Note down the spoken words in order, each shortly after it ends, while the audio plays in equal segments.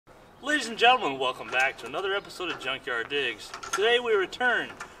Ladies and gentlemen, welcome back to another episode of Junkyard Digs. Today we return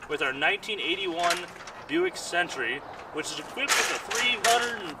with our 1981 Buick Century, which is equipped with a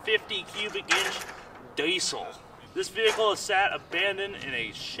 350 cubic inch diesel. This vehicle has sat abandoned in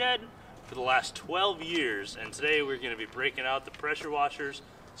a shed for the last 12 years, and today we're going to be breaking out the pressure washers,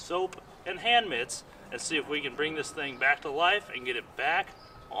 soap, and hand mitts and see if we can bring this thing back to life and get it back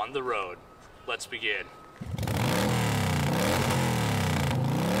on the road. Let's begin.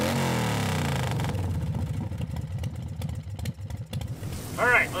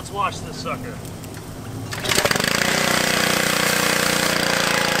 Alright, let's wash this sucker.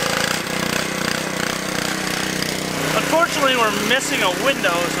 Unfortunately, we're missing a window,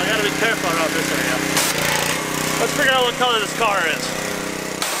 so I gotta be careful about this area. Let's figure out what color this car is.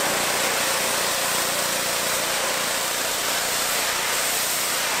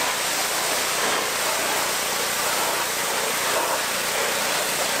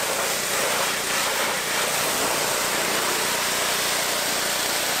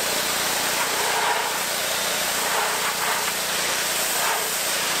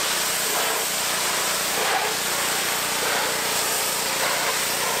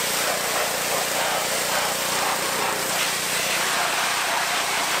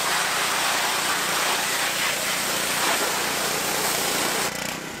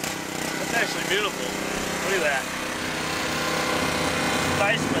 Actually beautiful. Look at that.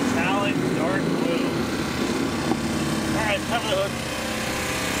 Nice metallic dark blue. Alright, cover the hood.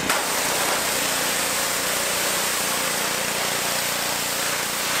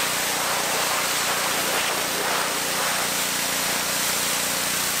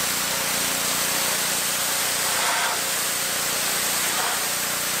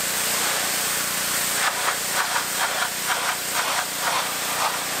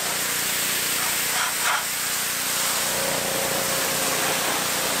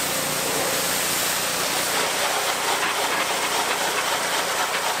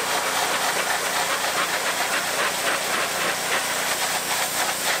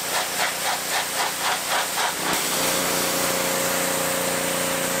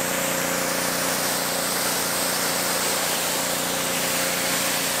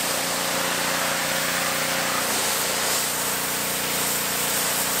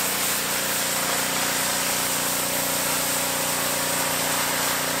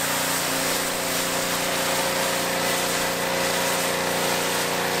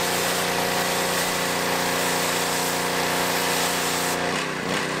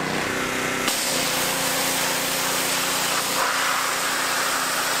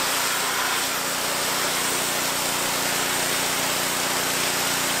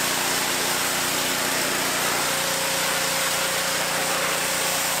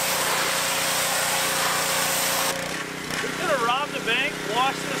 Bank,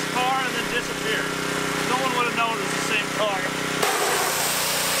 wash this car, and then disappear. No one would have known it was the same car.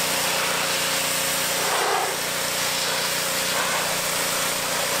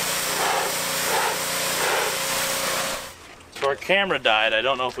 So our camera died. I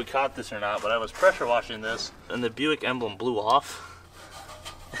don't know if we caught this or not, but I was pressure washing this, and the Buick emblem blew off.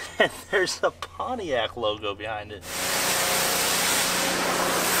 And there's a Pontiac logo behind it.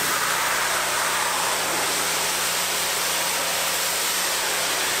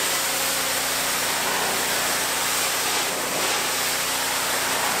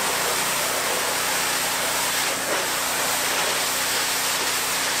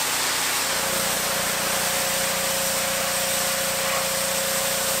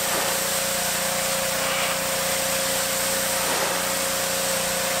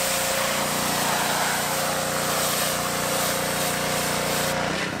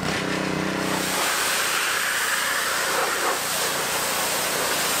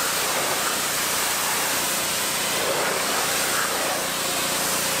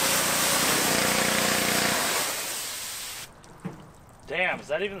 Damn, is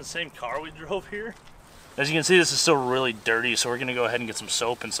that even the same car we drove here? As you can see, this is still really dirty, so we're gonna go ahead and get some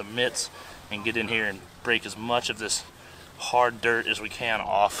soap and some mitts and get in here and break as much of this hard dirt as we can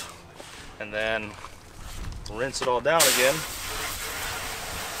off. And then rinse it all down again.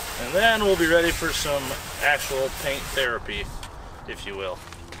 And then we'll be ready for some actual paint therapy, if you will.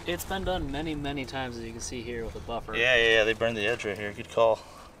 It's been done many, many times, as you can see here with a buffer. Yeah, they burned the edge right here. Good call.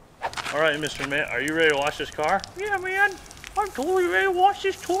 All right, Mr. Mitt, are you ready to wash this car? Yeah, man. I'm totally ready to wash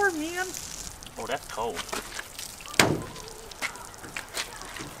this tour, man. Oh, that's cold.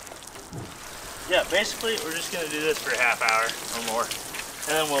 Yeah, basically, we're just going to do this for a half hour or more,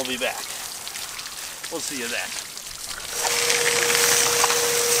 and then we'll be back. We'll see you then.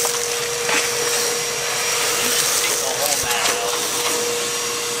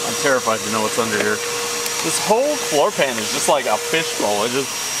 terrified to know what's under here. This whole floor pan is just like a fishbowl. It just,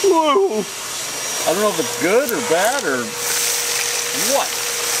 whoa. I don't know if it's good or bad or what.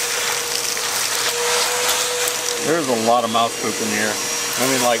 There's a lot of mouse poop in here. I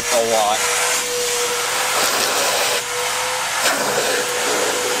mean, like a lot.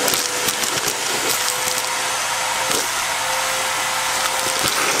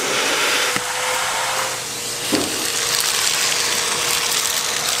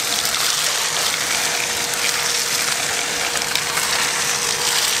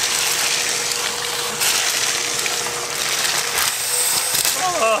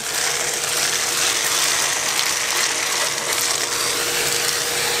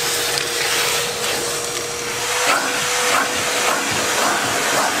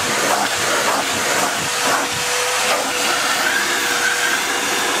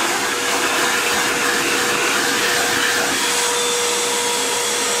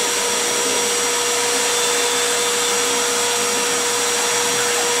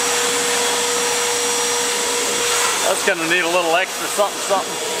 That's gonna need a little extra something.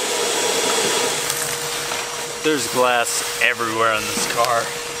 There's glass everywhere in this car.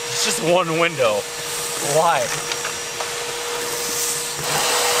 It's just one window. Why?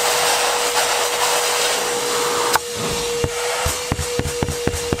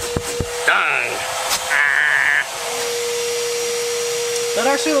 Dang. That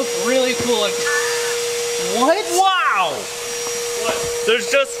actually looks really cool. Like, what? Wow!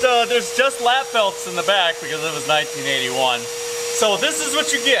 There's just lap belts in the back because it was 1981. So this is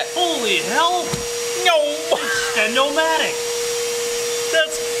what you get. Holy hell! No! Stenomatic.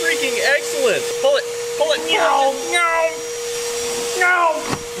 That's freaking excellent. Pull it. No. No. No.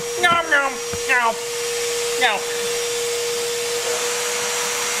 No. No. No. No.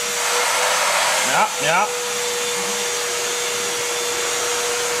 Yeah.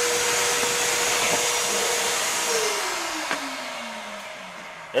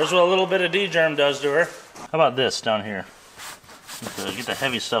 There's what a little bit of D-germ does to her. How about this down here? Get the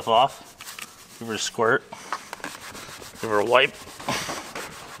heavy stuff off. Give her a squirt. Give her a wipe.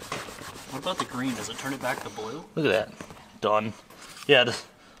 What about the green? Does it turn it back to blue? Look at that. Done. Yeah.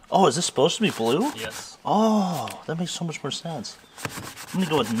 Oh, is this supposed to be blue? Yes. Oh, that makes so much more sense. I'm gonna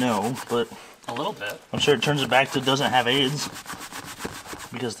go with no, but a little bit. I'm sure it turns it back to doesn't have AIDS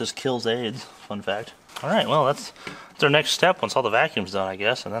because this kills AIDS. Fun fact. All right, well that's our next step once all the vacuum's done, I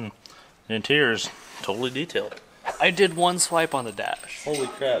guess, and then the interior is totally detailed. I did one swipe on the dash. Holy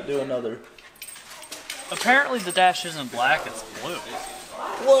crap! Do another. Apparently the dash isn't black; it's blue.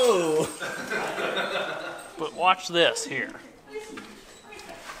 Whoa! But watch this here.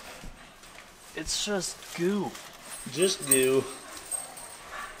 It's just goo. Just goo.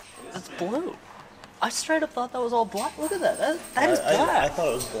 It's blue. I straight up thought that was all black. Look at that. That is black. I thought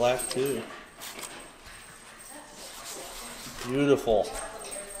it was black too. Beautiful.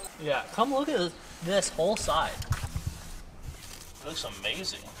 Yeah, come look at this whole side. It looks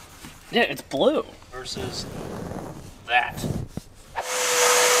amazing. Yeah, it's blue. Versus that.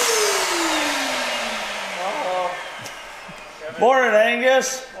 Morning,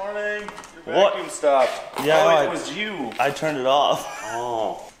 Angus. Morning. Your What? vacuum stopped. Yeah, it was you. I turned it off.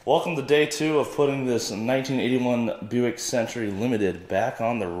 Oh. Welcome to day 2 of putting this 1981 Buick Century Limited back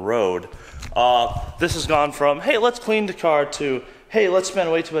on the road. This has gone from, hey, let's clean the car, to, hey, let's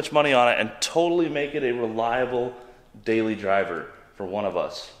spend way too much money on it and totally make it a reliable daily driver for one of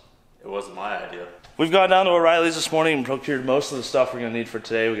us. It wasn't my idea. We've gone down to O'Reilly's this morning and procured most of the stuff we're going to need for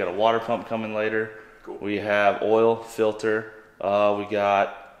today. We got a water pump coming later. Cool. We have oil, filter. We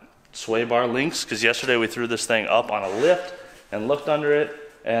got sway bar links, because yesterday we threw this thing up on a lift and looked under it,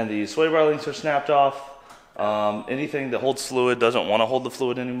 and the sway bar links are snapped off. Anything that holds fluid doesn't want to hold the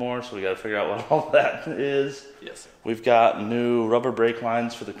fluid anymore, so we got to figure out what all that is. Yes. We've got new rubber brake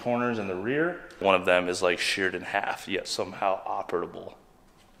lines for the corners and the rear. One of them is like sheared in half, yet somehow operable.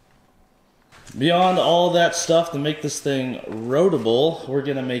 Beyond all that stuff to make this thing roadable, we're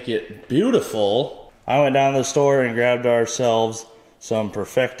gonna make it beautiful. I went down to the store and grabbed ourselves some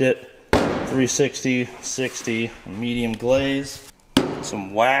Perfect-It 360/60 medium glaze,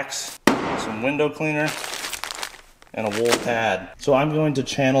 some wax, some window cleaner, and a wool pad. So I'm going to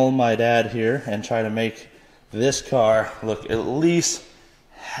channel my dad here and try to make this car look at least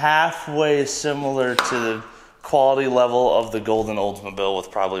halfway similar to the quality level of the Golden Oldsmobile,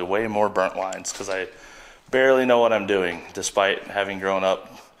 with probably way more burnt lines, because I barely know what I'm doing, despite having grown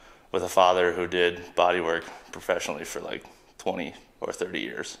up with a father who did bodywork professionally for like 20 or 30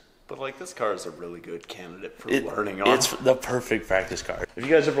 years. But like, this car is a really good candidate for learning on. It's the perfect practice car. If you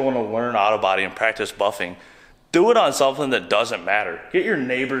guys ever want to learn auto body and practice buffing, Do it on something that doesn't matter. Get your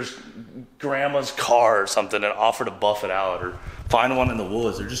neighbor's grandma's car or something and offer to buff it out, or find one in the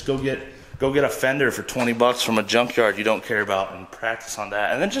woods, or just go get a fender for 20 bucks from a junkyard you don't care about and practice on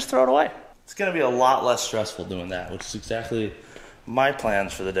that, and then just throw it away. It's gonna be a lot less stressful doing that, which is exactly my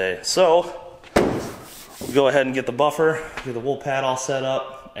plans for the day. So we'll go ahead and get the buffer, get the wool pad all set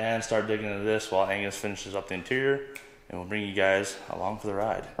up, and start digging into this while Angus finishes up the interior, and we'll bring you guys along for the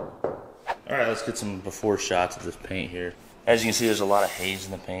ride. All right, let's get some before shots of this paint here. As you can see, there's a lot of haze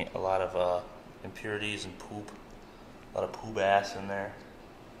in the paint, a lot of impurities and poop, a lot of poop ass in there.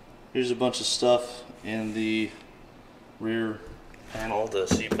 Here's a bunch of stuff in the rear panel, the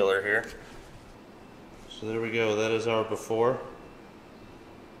C-pillar here. So there we go, that is our before.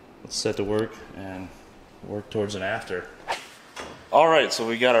 Let's set to work and work towards an after. All right, so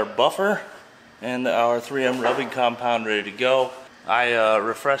we got our buffer and our 3M rubbing compound ready to go. I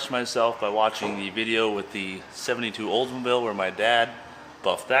refreshed myself by watching the video with the 72 Oldsmobile where my dad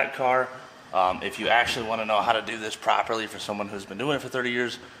buffed that car. If you actually want to know how to do this properly for someone who's been doing it for 30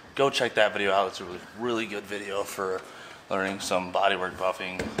 years, go check that video out. It's a really good video for learning some bodywork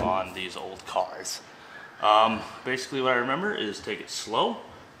buffing on these old cars. Basically what I remember is take it slow,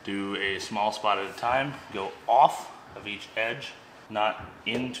 do a small spot at a time, go off of each edge, not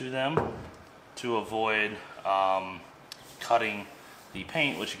into them, to avoid cutting the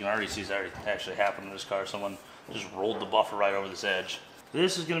paint, which you can already see has already actually happened in this car. Someone just rolled the buffer right over this edge.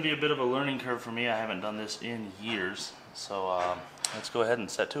 This is going to be a bit of a learning curve for me. I haven't done this in years, so let's go ahead and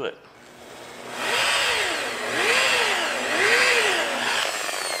set to it.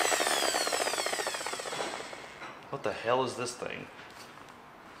 What the hell is this thing?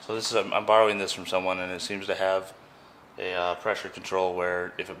 So this is I'm borrowing this from someone, and it seems to have a pressure control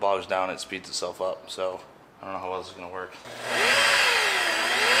where if it bogs down, it speeds itself up. So I don't know how well this is going to work.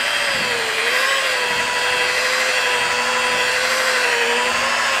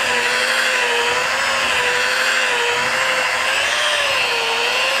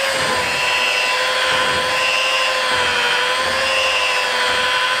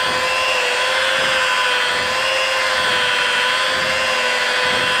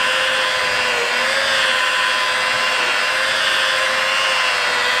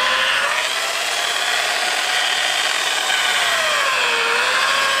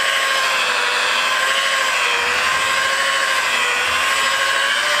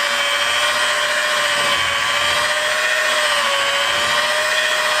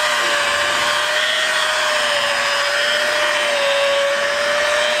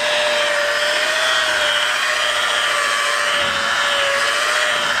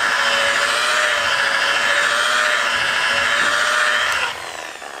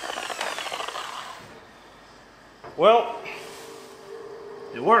 Well,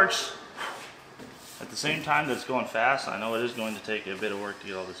 it works. At the same time that it's going fast, I know it is going to take a bit of work to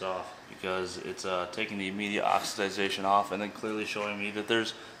get all this off, because it's taking the immediate oxidization off and then clearly showing me that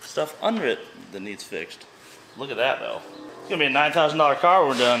there's stuff under it that needs fixed. Look at that though. It's gonna be a $9,000 car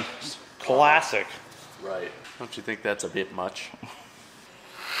when we're done. It's classic. Right. Don't you think that's a bit much?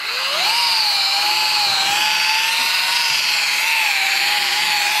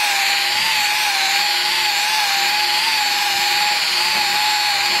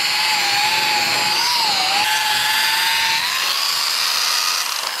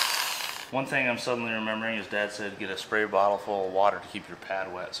 One thing I'm suddenly remembering is Dad said get a spray bottle full of water to keep your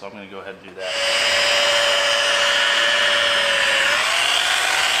pad wet, so I'm going to go ahead and do that.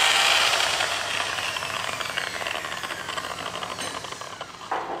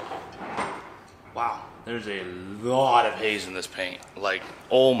 Wow, there's a lot of haze in this paint. Like,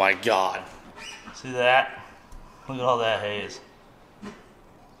 oh my God. See that? Look at all that haze.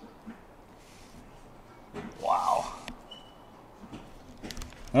 Wow.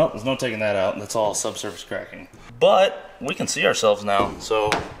 Well, there's no taking that out. That's all subsurface cracking. But we can see ourselves now, so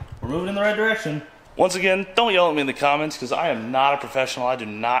we're moving in the right direction. Once again, don't yell at me in the comments, because I am not a professional. I do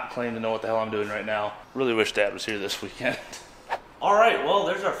not claim to know what the hell I'm doing right now. Really wish Dad was here this weekend. All right, well,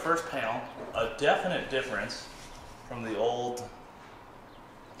 there's our first panel. A definite difference from the old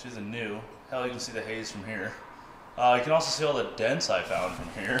to the new. Hell, you can see the haze from here. You can also see all the dents I found from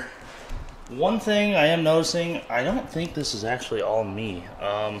here. One thing I am noticing, I don't think this is actually all me.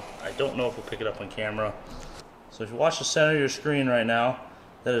 I don't know if we'll pick it up on camera. So if you watch the center of your screen right now,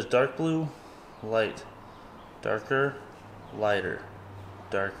 that is dark blue, light, darker, lighter,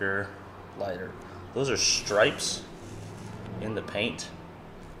 darker, lighter. Those are stripes in the paint,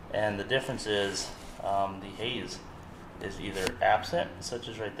 and the difference is the haze is either absent, such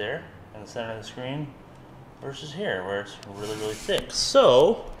as right there in the center of the screen, versus here, where it's really, really thick.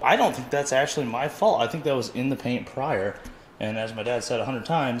 So, I don't think that's actually my fault. I think that was in the paint prior. And as my dad said 100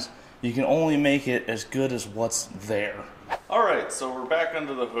 times, you can only make it as good as what's there. Alright, so we're back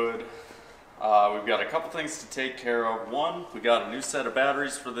under the hood. We've got a couple things to take care of. One, we got a new set of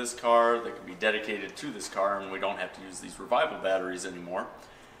batteries for this car that can be dedicated to this car, and we don't have to use these Revival batteries anymore.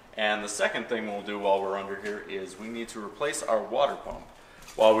 And the second thing we'll do while we're under here is we need to replace our water pump.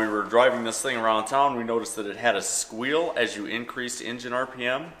 While we were driving this thing around town, we noticed that it had a squeal as you increased engine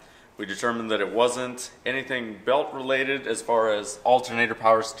RPM. We determined that it wasn't anything belt related as far as alternator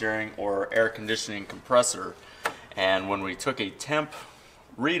power steering or air conditioning compressor. And when we took a temp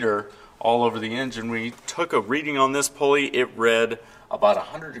reader all over the engine, we took a reading on this pulley. It read about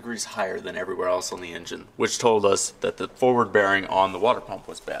 100 degrees higher than everywhere else on the engine, which told us that the forward bearing on the water pump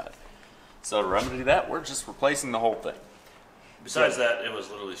was bad. So to remedy that, we're just replacing the whole thing. Besides that, it was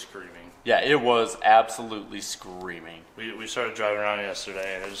literally screaming. Yeah, it was absolutely screaming. We started driving around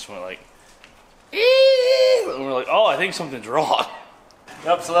yesterday, and it just went like, and we're like, oh, I think something's wrong.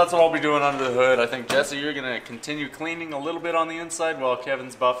 Yep, so that's what I'll be doing under the hood. I think, Jesse, you're going to continue cleaning a little bit on the inside while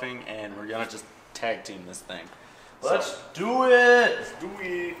Kevin's buffing, and we're going to just tag team this thing. Let's do it. Let's do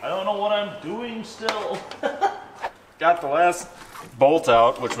it. I don't know what I'm doing still. Got the last bolt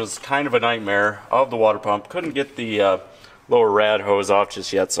out, which was kind of a nightmare, of the water pump. Couldn't get the lower rad hose off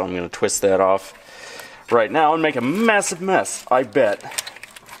just yet, so I'm going to twist that off right now and make a massive mess, I bet.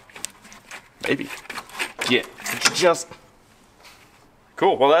 Maybe. Yeah, just...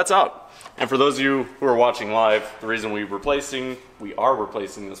 Cool, well that's out. And for those of you who are watching live, the reason we are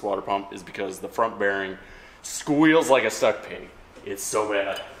replacing this water pump is because the front bearing squeals like a stuck pig. It's so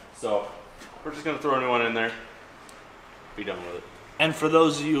bad. So we're just gonna throw a new one in there, be done with it. And for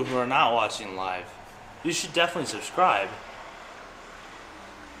those of you who are not watching live, you should definitely subscribe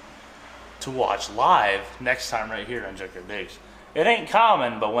to watch live next time right here on Junkyard Digs. It ain't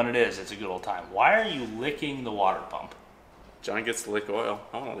common, but when it is, it's a good old time. Why are you licking the water pump? John gets to lick oil.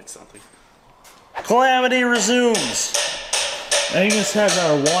 I want to lick something. Calamity resumes. Ames has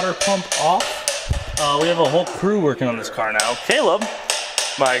our water pump off. We have a whole crew working on this car now. Caleb,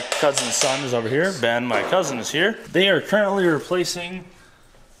 my cousin's son, is over here. Ben, my cousin, is here. They are currently replacing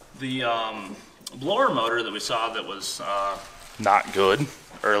the blower motor that we saw that was not good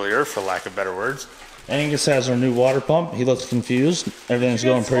earlier, for lack of better words. Angus has our new water pump. He looks confused. Everything's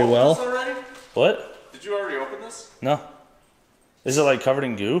going pretty well. What? Did you already open this? No. Is it like covered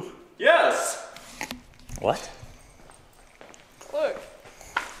in goo? Yes. What? Look.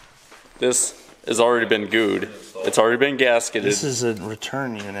 This has already been gooed. It's already been gasketed. This is a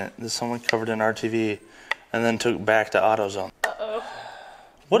return unit. This someone covered in RTV and then took back to AutoZone. Uh-oh.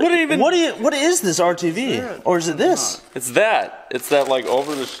 What is this RTV? Or is it this? It's that. It's that like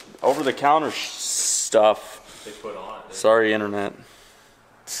over the counter stuff. They put on it. Sorry, internet.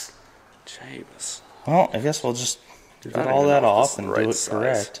 James. Well, I guess we'll just get all that off and do it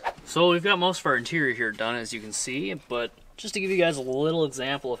correct. So we've got most of our interior here done, as you can see, but just to give you guys a little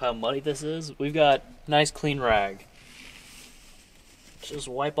example of how muddy this is, we've got nice clean rag. Just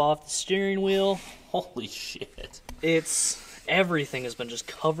wipe off the steering wheel. Holy shit. Everything has been just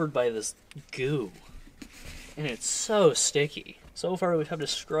covered by this goo. And it's so sticky. So far we've had to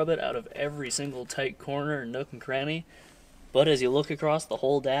scrub it out of every single tight corner and nook and cranny. But as you look across the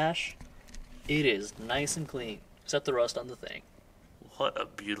whole dash, it is nice and clean. Except the rust on the thing. What a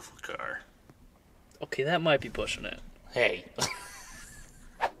beautiful car. Okay, that might be pushing it. Hey.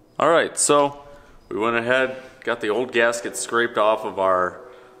 Alright, so we went ahead, got the old gasket scraped off of our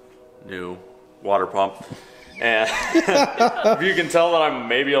new water pump. And if you can tell that I'm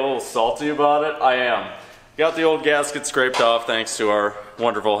maybe a little salty about it, I am. Got the old gasket scraped off thanks to our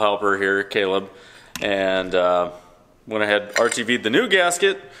wonderful helper here, Caleb. And went ahead, RTV'd the new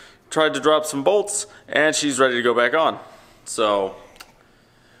gasket, tried to drop some bolts, and she's ready to go back on. So,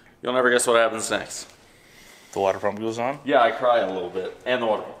 you'll never guess what happens next. The water pump goes on? Yeah, I cry a little bit. And the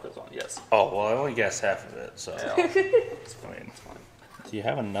water pump goes on, yes. Oh, well, I only guessed half of it, so. Yeah. It's fine. Do you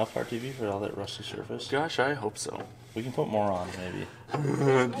have enough RTV for all that rusty surface? Gosh, I hope so. We can put more on, maybe.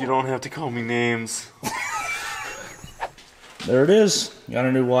 You don't have to call me names. There it is. Got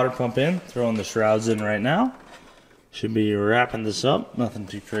a new water pump in. Throwing the shrouds in right now. Should be wrapping this up. Nothing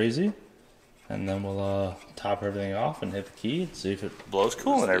too crazy. And then we'll top everything off and hit the key and see if it blows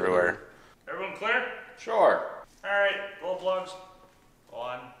coolant everywhere. Everyone clear? Sure. Alright, blow plugs.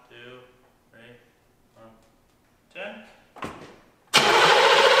 1, 2, 3, 10.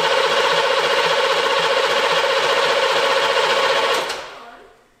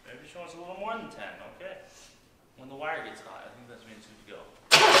 Maybe she wants a little more than 10, okay. When the wire gets hot, I think that means good to go.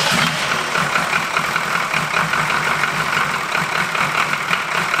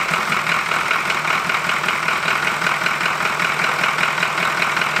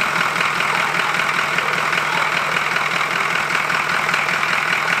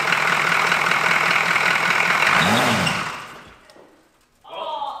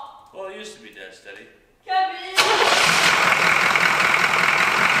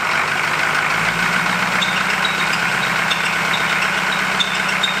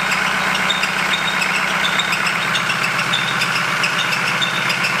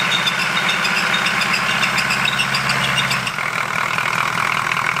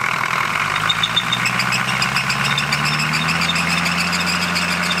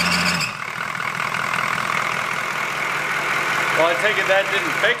 take it that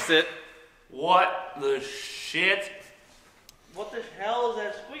didn't fix it. What the shit? What the hell is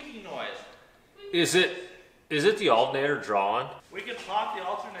that squeaking noise? Is it the alternator drawing? We can pop the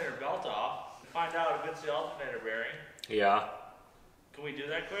alternator belt off and find out if it's the alternator bearing. Yeah. Can we do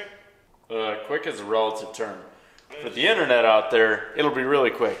that quick? Quick is a relative term. For the internet out there, it'll be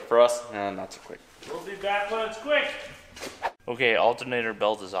really quick. For us, not so quick. We'll be back when it's quick. Okay, alternator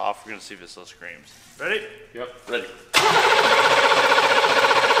belt is off. We're gonna see if it still screams. Ready? Yep, ready.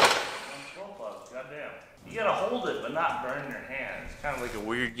 Goddamn. You gotta hold it, but not burn your hand. It's kind of like a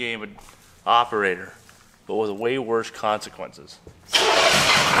weird game of operator, but with way worse consequences.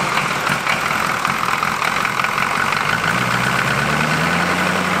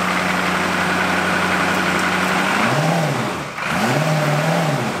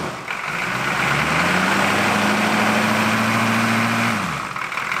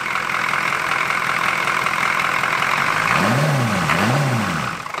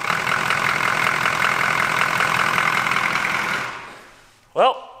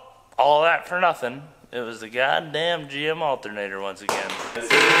 Well, all that for nothing. It was the goddamn GM alternator once again.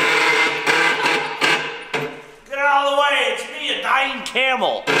 Get out of the way! It's me, a dying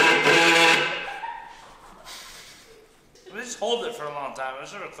camel! We just hold it for a long time.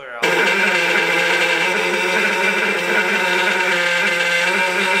 It's sort of clear out.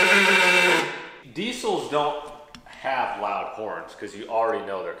 Diesels don't have loud horns because you already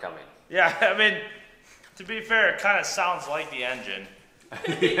know they're coming. Yeah, I mean, to be fair, it kind of sounds like the engine.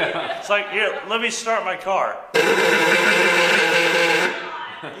 Yeah. It's like, here, let me start my car. You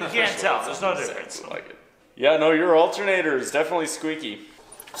can't tell. There's no difference. Like it. Yeah, no, your alternator is definitely squeaky.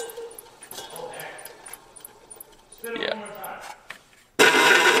 Spin it Yeah. one more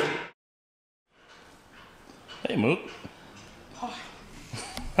time. Hey, Mook.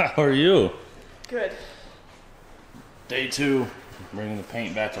 How are you? Good. Day 2, bringing the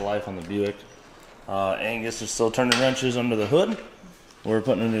paint back to life on the Buick. Angus is still turning wrenches under the hood. We're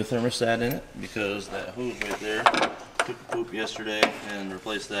putting a new thermostat in it because that hose right there took a poop yesterday, and to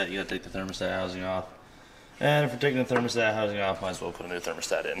replace that you gotta take the thermostat housing off. And if we're taking the thermostat housing off, might as well put a new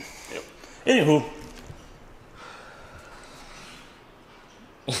thermostat in. Yep. Anywho.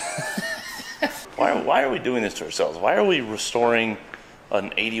 Why are we doing this to ourselves? Why are we restoring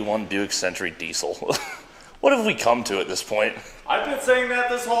an 81 Buick Century diesel? What have we come to at this point? I've been saying that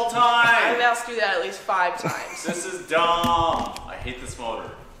this whole I've time. asked you that at least 5 times. This is dumb. I hate this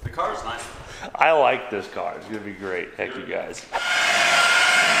motor. The car is nice. I like this car. It's gonna be great. Heck, you guys.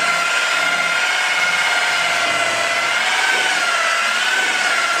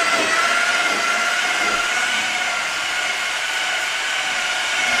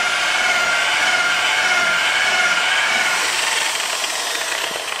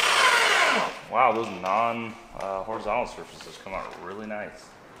 Wow, those non-horizontal surfaces come out really nice.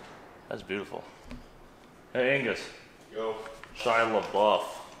 That's beautiful. Hey, Angus. Yo. Shia LaBeouf.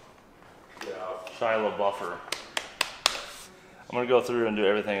 Yeah. Shia LaBeouffer. I'm gonna go through and do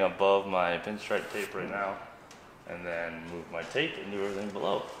everything above my pinstripe tape right now, and then move my tape and do everything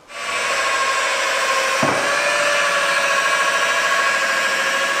below.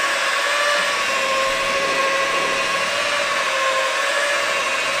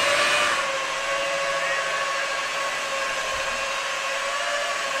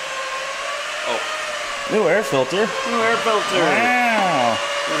 New air filter. New air filter. Wow.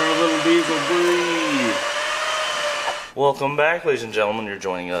 Let our little diesel breathe. Welcome back, ladies and gentlemen. You're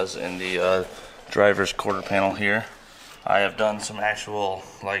joining us in the driver's quarter panel here. I have done some actual,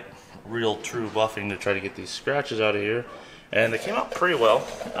 like, real true buffing to try to get these scratches out of here. And they came out pretty well.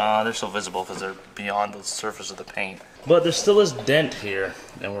 They're still visible because they're beyond the surface of the paint. But there's still this dent here,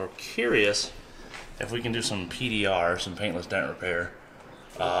 and we're curious if we can do some PDR, some paintless dent repair,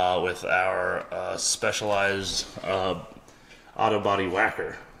 with our specialized auto body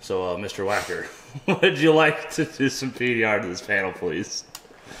whacker. So, Mr. Whacker, would you like to do some PDR to this panel, please?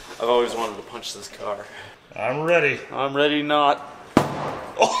 I've always wanted to punch this car. I'm ready. I'm ready not.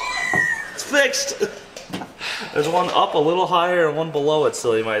 Oh, it's fixed. There's one up a little higher and one below it,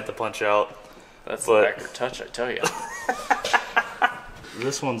 so you might have to punch out. That's the Whacker touch, I tell you.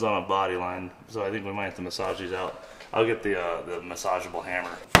 This one's on a body line, so I think we might have to massage these out. I'll get the massageable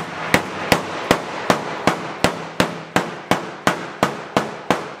hammer.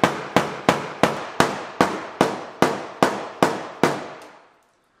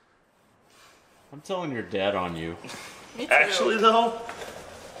 I'm telling your dad on you. Me too. Actually, though,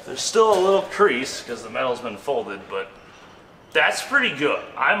 there's still a little crease because the metal's been folded, but that's pretty good.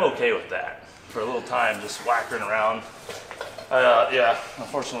 I'm okay with that. For a little time, just whackering around. Yeah,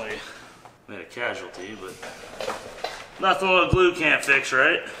 unfortunately, made a casualty, but Nothing a little glue can't fix,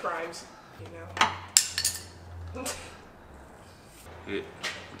 right? Crimes, you know.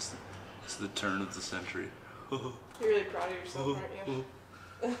 It's the turn of the century. You're really proud of yourself, aren't you?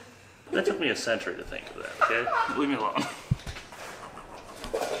 That took me a century to think of that, okay? Leave me alone.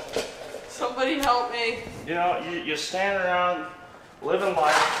 Somebody help me. You know, you're standing around, living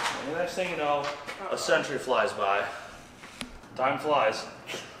life, and the next thing you know, a century flies by. Time flies.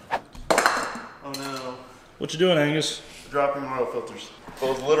 Oh no. What you doing, Angus? Dropping oil filters.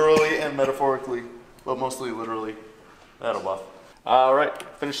 Both literally and metaphorically, but mostly literally. That'll buff. Alright,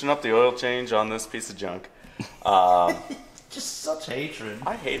 finishing up the oil change on this piece of junk. Just such hatred.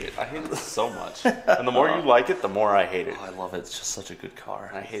 I hate it. I hate it so much. And the more you like it, the more I hate it. Oh, I love it. It's just such a good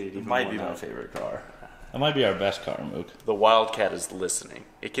car. I hate it even It might more be now. my favorite car. That might be our best car, Mook. The Wildcat is listening.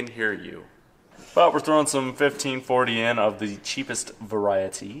 It can hear you. But we're throwing some 1540 in of the cheapest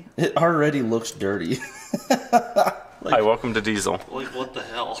variety. It already looks dirty. Hi, welcome to Diesel. Like, what the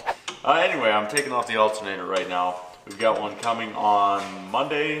hell? Anyway, I'm taking off the alternator right now. We've got one coming on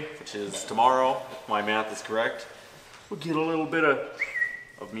Monday, which is tomorrow, if my math is correct. We'll get a little bit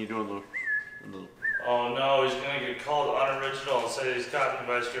of me doing the Oh no, he's gonna get called unoriginal and say he's copying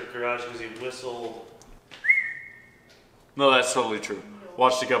by Junkyard Garage because he whistled. No, that's totally true.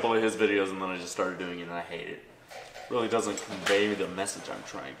 Watched a couple of his videos and then I just started doing it and I hate it. Really doesn't convey the message I'm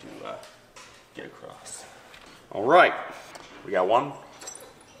trying to get across. All right, we got one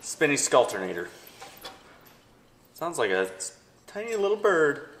spinny sculternator. Sounds like a tiny little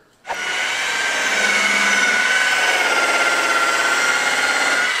bird.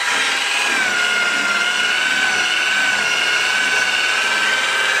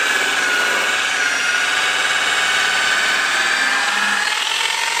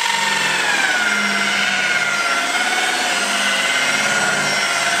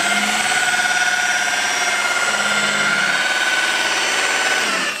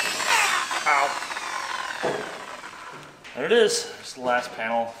 There it is. It's the last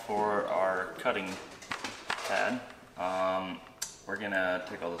panel for our cutting pad. We're gonna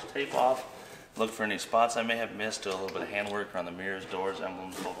take all this tape off, look for any spots I may have missed, do a little bit of handwork around the mirrors, doors,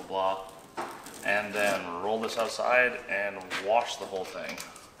 emblems, blah, blah, blah. And then roll this outside and wash the whole thing.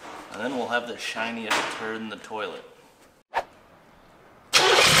 And then we'll have the shiniest turd in the toilet.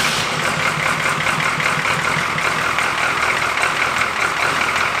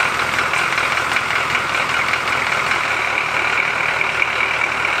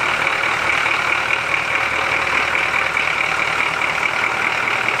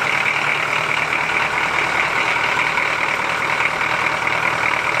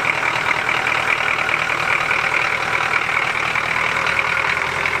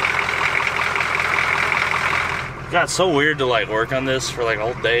 It got so weird to like work on this for like a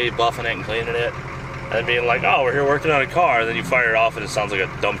whole day, buffing it and cleaning it, and being like, oh, we're here working on a car, and then you fire it off and it sounds like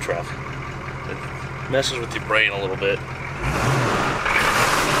a dump truck. It messes with your brain a little bit.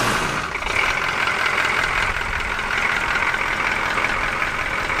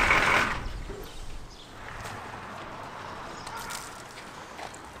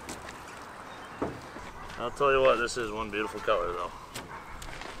 I'll tell you what, this is one beautiful color though.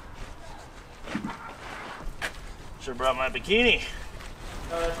 Should've brought my bikini.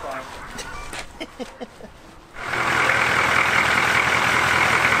 No, that's fine.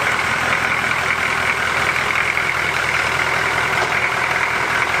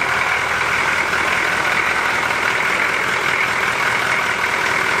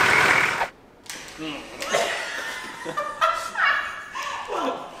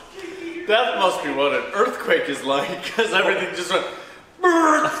 That must be what an earthquake is like, because everything just went.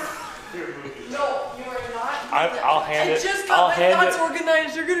 No, you are not. I'll hand I it. just I'll got my hand thoughts it.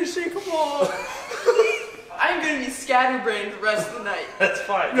 organized. You're gonna shake them all. I'm gonna be scatterbrained the rest of the night. That's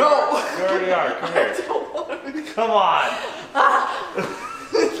fine. No. You already are. Come here. I don't want to Come on.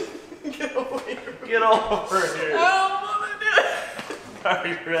 get away from me. Get over here. I don't want to do it. Are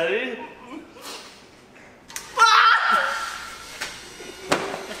you ready?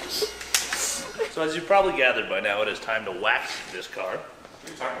 So as you probably gathered by now, it is time to wax this car. What are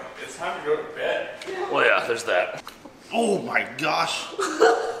you talking about? It's time to go to bed. Well, yeah, there's that. Oh my gosh.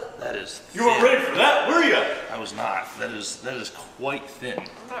 That is. You weren't ready for that, were you? I was not. That is quite thin.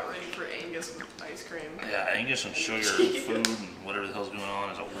 I'm not ready for Angus with ice cream. Yeah, Angus and sugar and food and whatever the hell's going on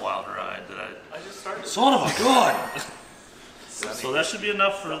is a wild ride that I just started. Son of a gun! So that should be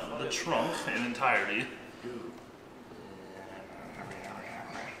enough for the trunk in entirety.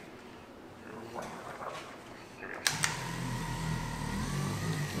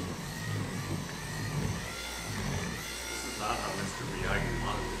 This is not how Mr. Miyagi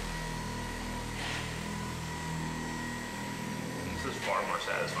wanted it. far more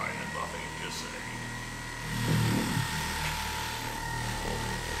satisfying than buffing, just saying.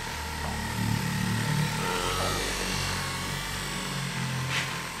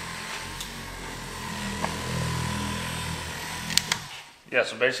 Yeah,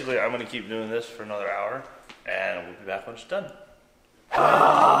 so basically I'm gonna keep doing this for another hour and we'll be back when it's done.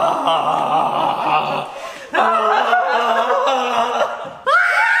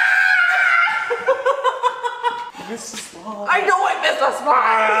 I know I missed a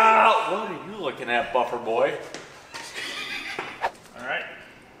spot! What are you looking at, buffer boy? Alright,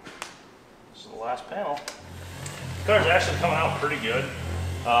 this is the last panel. The car's actually coming out pretty good.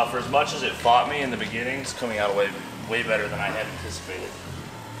 For as much as it fought me in the beginning, it's coming out way better than I had anticipated.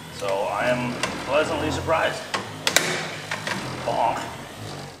 So I am pleasantly surprised. Bonk.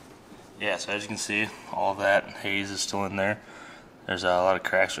 Yeah, so as you can see, all of that haze is still in there. There's a lot of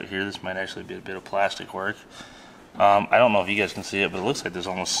cracks right here. This might actually be a bit of plastic work. I don't know if you guys can see it, but it looks like there's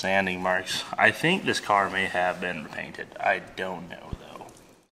almost sanding marks. I think this car may have been repainted. I don't know though.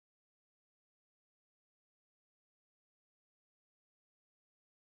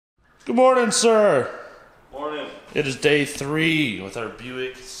 Good morning, sir. Morning. It is day 3 with our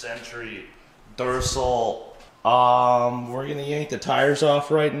Buick Century Duracell. We're gonna yank the tires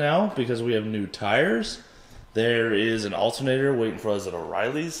off right now because we have new tires. There is an alternator waiting for us at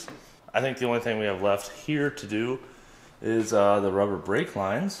O'Reilly's. I think the only thing we have left here to do is the rubber brake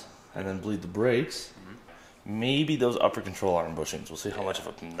lines and then bleed the brakes. Maybe those upper control arm bushings. We'll see how much of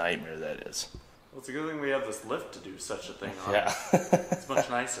a nightmare that is. Well, it's a good thing we have this lift to do such a thing on. Yeah. It's much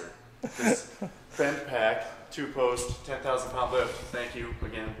nicer. This bend pack, 2-post, 10,000 pound lift. Thank you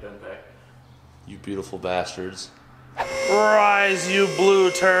again, bend pack. You beautiful bastards. Rise, you blue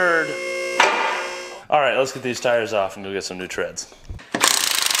turd. All right, let's get these tires off and go get some new treads.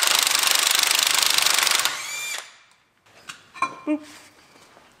 Boop.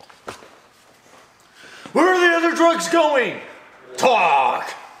 Where are the other drugs going?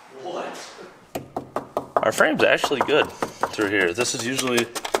 Talk! What? Our frame's actually good through here. This is usually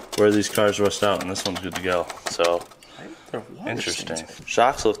where these cars rust out, and this one's good to go. So, interesting.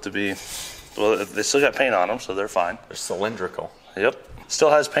 Shocks look to be, well, they still got paint on them, so they're fine. They're cylindrical. Yep. Still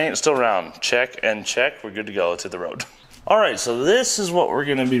has paint, still round. Check and check. We're good to go. Let's hit the road. All right, so this is what we're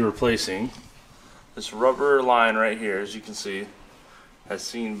going to be replacing. This rubber line right here, as you can see, has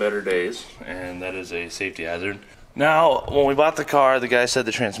seen better days, and that is a safety hazard. Now, when we bought the car, the guy said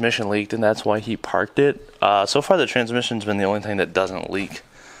the transmission leaked, and that's why he parked it. So far, the transmission's been the only thing that doesn't leak,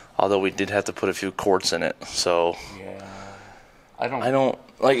 although we did have to put a few quarts in it. So, Yeah. I don't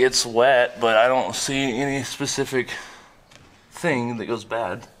like, it's wet, but I don't see any specific thing that goes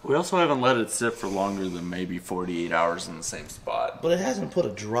bad. We also haven't let it sit for longer than maybe 48 hours in the same spot. But it hasn't put a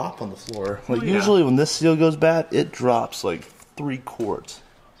drop on the floor. Like, usually when this seal goes bad, it drops like 3 quarts.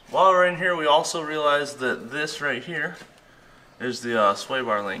 While we're in here, we also realized that this right here is the sway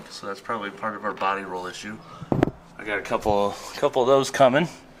bar link, so that's probably part of our body roll issue. I got a couple of those coming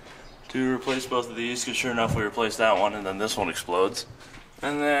to replace both of these, because sure enough, we replaced that one, and then this one explodes.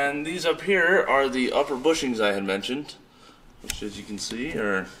 And then these up here are the upper bushings I had mentioned, which, as you can see,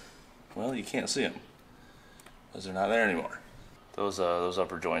 are, well, you can't see them because they're not there anymore. Those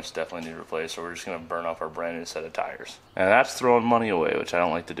upper joints definitely need replaced, so we're just going to burn off our brand new set of tires. And that's throwing money away, which I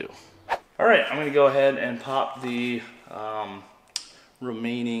don't like to do. All right, I'm going to go ahead and pop the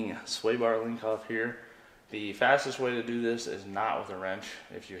remaining sway bar link off here. The fastest way to do this is not with a wrench.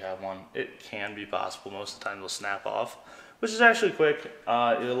 If you have one, it can be possible. Most of the time they'll snap off, which is actually quick.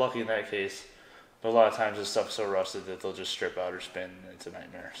 You're lucky in that case. But a lot of times this stuff's so rusted that they'll just strip out or spin, and it's a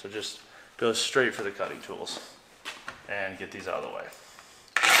nightmare. So just go straight for the cutting tools and get these out of the way.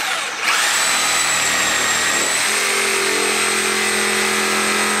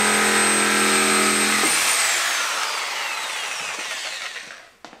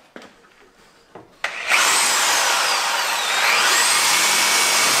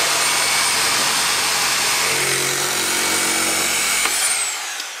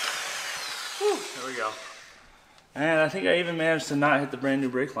 And I think I even managed to not hit the brand new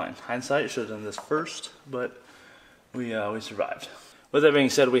brake line. Hindsight, should have done this first, but we survived. With that being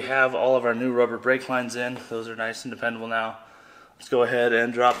said, we have all of our new rubber brake lines in. Those are nice and dependable now. Let's go ahead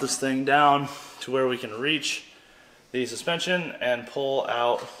and drop this thing down to where we can reach the suspension and pull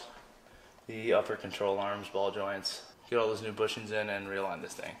out the upper control arms, ball joints, get all those new bushings in, and realign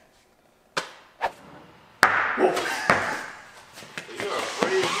this thing. Whoa. You're a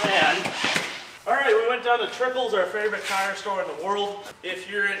brave man. Alright, we went down to Trickle's, our favorite tire store in the world. If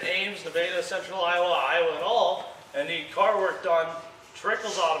you're in Ames, Nevada, Central Iowa, Iowa at all, and need car work done,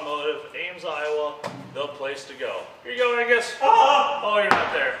 Trickles Automotive, Ames, Iowa, the place to go. Here you go, Angus. Oh, you're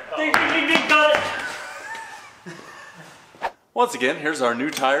not there. Ding, ding, ding, ding, got it. Once again, here's our new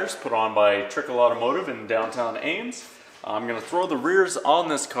tires put on by Trickle Automotive in downtown Ames. I'm going to throw the rears on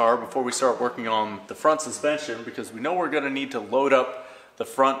this car before we start working on the front suspension because we know we're going to need to load up the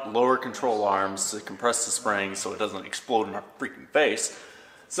front lower control arms to compress the springs so it doesn't explode in our freaking face.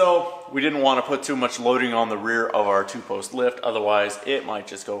 So we didn't want to put too much loading on the rear of our two-post lift, otherwise it might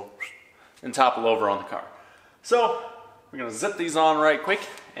just go and topple over on the car. So we're going to zip these on right quick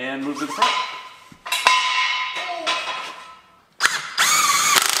and move to the front.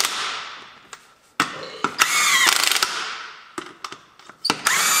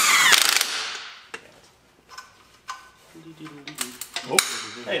 Oh,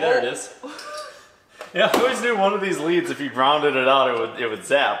 hey, there it is. Yeah, I always knew one of these leads, if you grounded it out, it would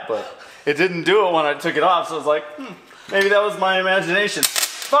zap, but it didn't do it when I took it off, so I was like, maybe that was my imagination.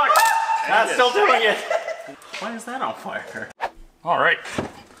 Fuck! That's still doing it! Why is that on fire? Alright,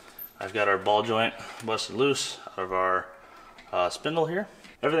 I've got our ball joint busted loose out of our spindle here.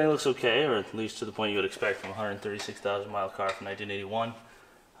 Everything looks okay, or at least to the point you would expect from a 136,000 mile car from 1981.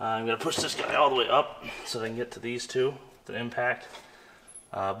 I'm going to push this guy all the way up so that I can get to these two, the impact.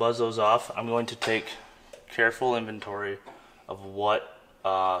 Buzz those off. I'm going to take careful inventory of what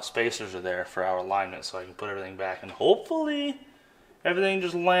spacers are there for our alignment so I can put everything back and hopefully everything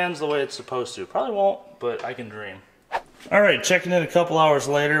just lands the way it's supposed to. Probably won't, but I can dream. Alright, checking in a couple hours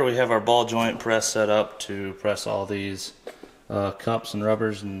later, we have our ball joint press set up to press all these cups and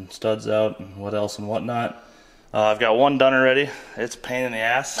rubbers and studs out and what else and whatnot. I've got one done already. It's a pain in the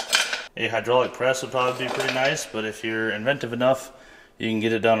ass. A hydraulic press would probably be pretty nice, but if you're inventive enough, you can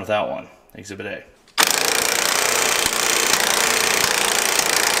get it done without one. Exhibit A.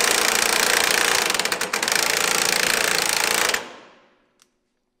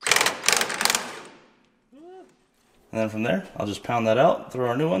 And then from there, I'll just pound that out, throw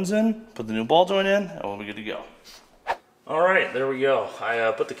our new ones in, put the new ball joint in, and we'll be good to go. Alright, there we go.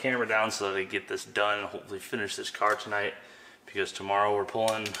 I put the camera down so that I get this done and hopefully finish this car tonight, because tomorrow we're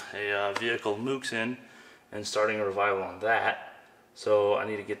pulling a vehicle Mooks in and starting a revival on that. So I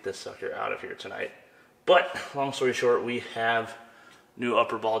need to get this sucker out of here tonight. But long story short, we have new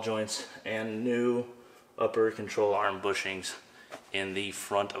upper ball joints and new upper control arm bushings in the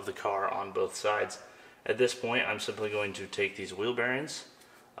front of the car on both sides. At this point, I'm simply going to take these wheel bearings,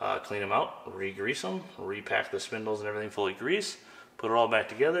 clean them out, re-grease them, repack the spindles and everything fully greased, put it all back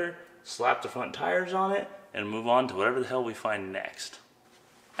together, slap the front tires on it, and move on to whatever the hell we find next.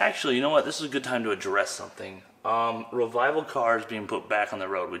 Actually, you know what? This is a good time to address something. Revival cars being put back on the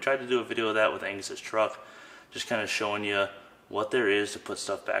road. We tried to do a video of that with Angus's truck, just kind of showing you what there is to put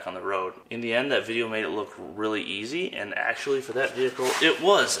stuff back on the road. In the end, that video made it look really easy, and actually for that vehicle, it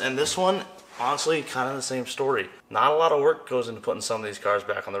was. And this one, honestly, kind of the same story. Not a lot of work goes into putting some of these cars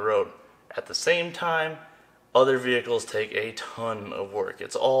back on the road. At the same time, other vehicles take a ton of work.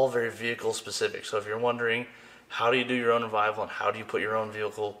 It's all very vehicle specific. So if you're wondering, how do you do your own revival and how do you put your own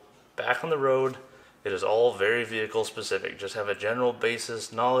vehicle back on the road, it is all very vehicle specific. Just have a general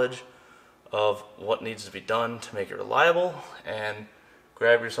basis knowledge of what needs to be done to make it reliable, and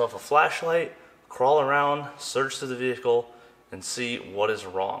grab yourself a flashlight, crawl around, search through the vehicle, and see what is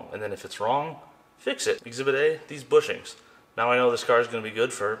wrong. And then if it's wrong, fix it. Exhibit A, these bushings. Now I know this car is going to be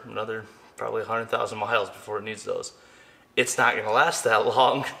good for another probably 100,000 miles before it needs those. It's not going to last that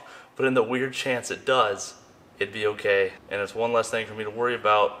long, but in the weird chance it does, it'd be okay. And it's one less thing for me to worry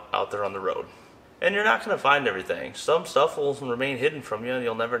about out there on the road. And you're not going to find everything. Some stuff will remain hidden from you and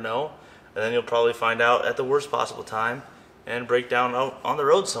you'll never know. And then you'll probably find out at the worst possible time and break down out on the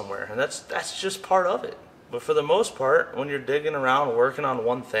road somewhere. And that's just part of it. But for the most part, when you're digging around working on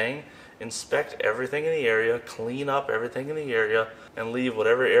one thing, inspect everything in the area, clean up everything in the area, and leave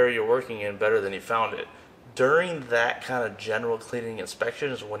whatever area you're working in better than you found it. During that kind of general cleaning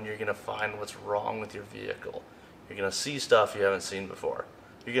inspection is when you're going to find what's wrong with your vehicle. You're going to see stuff you haven't seen before.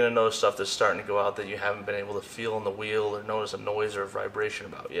 You're going to notice stuff that's starting to go out that you haven't been able to feel in the wheel or notice a noise or a vibration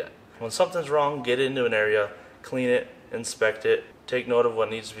about yet. When something's wrong, get into an area, clean it, inspect it, take note of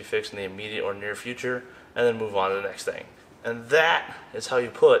what needs to be fixed in the immediate or near future, and then move on to the next thing. And that is how you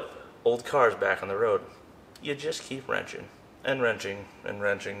put old cars back on the road. You just keep wrenching and wrenching and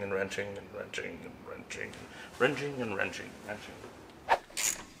wrenching and wrenching and wrenching and wrenching and wrenching and wrenching and wrenching.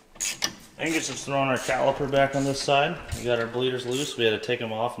 Angus is throwing our caliper back on this side. We got our bleeders loose. We had to take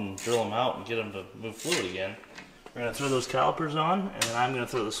them off and drill them out and get them to move fluid again. We're going to throw those calipers on, and then I'm going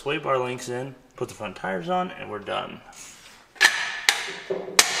to throw the sway bar links in, put the front tires on, and we're done.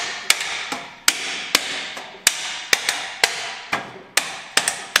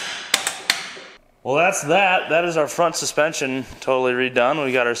 Well, that's that. That is our front suspension totally redone.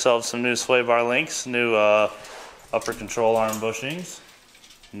 We got ourselves some new sway bar links, new upper control arm bushings,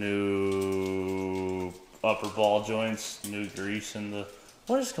 new upper ball joints, new grease in the...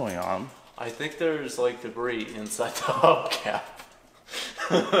 What is going on? I think there's like debris inside the hubcap.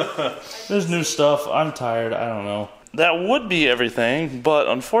 There's new stuff. I'm tired. I don't know. That would be everything, but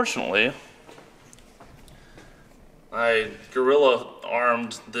unfortunately, I gorilla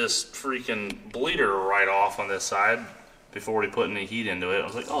armed this freaking bleeder right off on this side before we put any heat into it. I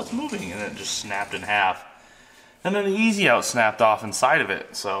was like, oh, it's moving, and it just snapped in half. And then the easy out snapped off inside of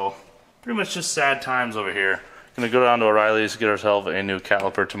it. So pretty much just sad times over here. Gonna go down to O'Reilly's, get ourselves a new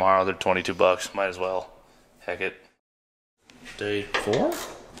caliper tomorrow. They're $22. Might as well. Heck it. Day 4?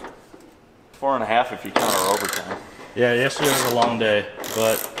 4.5 if you count our overtime. Yeah, yesterday was a long day,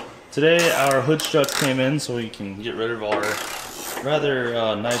 but today our hood struts came in so we can get rid of our rather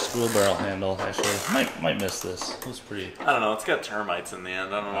nice wheelbarrow handle. Actually, might miss this. It was pretty. I don't know. It's got termites in the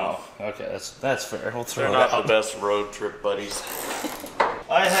end. I don't know. Oh, okay, that's fair. We'll throw They're it not out. the best road trip buddies.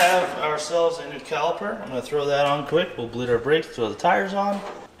 I have ourselves a new caliper. I'm gonna throw that on quick. We'll bleed our brakes, throw the tires on,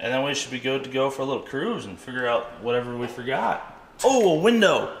 and then we should be good to go for a little cruise and figure out whatever we forgot. Oh, a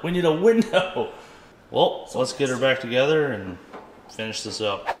window! We need a window. Well, let's get her back together and finish this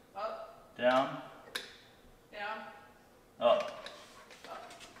up. Up, Down, down. up.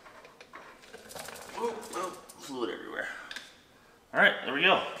 Ooh, fluid everywhere. All right, there we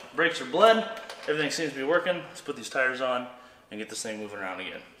go. Brakes are bled. Everything seems to be working. Let's put these tires on and get this thing moving around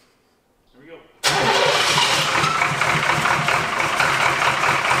again. Here we go.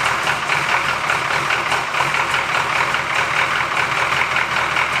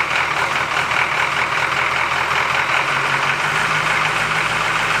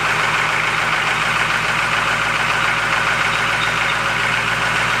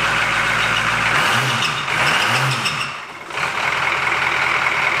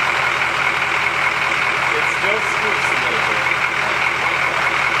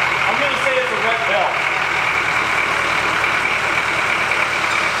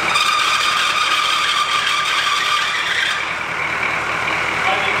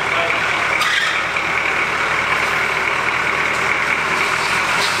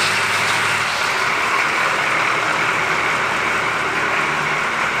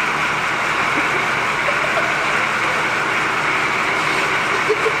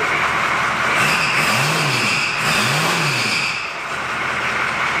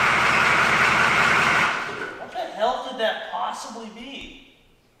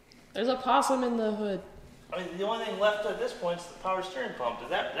 There's a possum in the hood. I mean, the only thing left at this point is the power steering pump.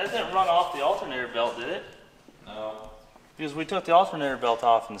 That didn't run off the alternator belt, did it? No. Because we took the alternator belt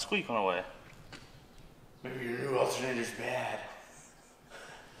off and the squeak went away. Maybe your new alternator's bad.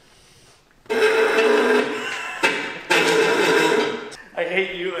 I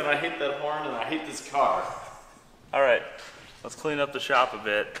hate you, and I hate that horn, and I hate this car. All right, let's clean up the shop a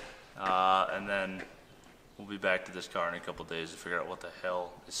bit, and then we'll be back to this car in a couple days to figure out what the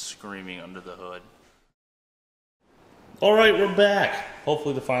hell is screaming under the hood. All right, we're back.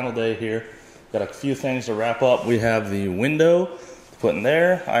 Hopefully the final day here. Got a few things to wrap up. We have the window to put in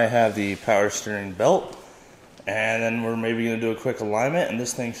there. I have the power steering belt. And then we're maybe going to do a quick alignment, and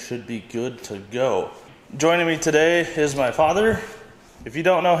this thing should be good to go. Joining me today is my father. If you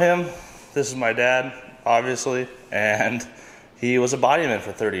don't know him, this is my dad, obviously. And he was a bodyman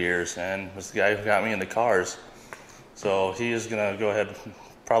for 30 years and was the guy who got me into cars. So he is going to go ahead and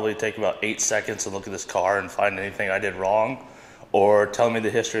probably take about 8 seconds to look at this car and find anything I did wrong, or tell me the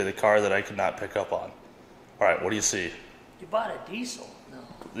history of the car that I could not pick up on. All right, what do you see? You bought a diesel? No.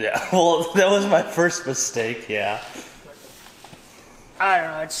 Yeah, well, that was my first mistake, yeah. I don't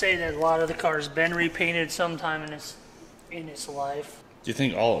know. I'd say that a lot of the car's been repainted sometime in its life. Do you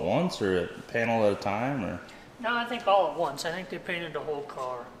think all at once, or a panel at a time, or? No, I think all at once. I think they painted the whole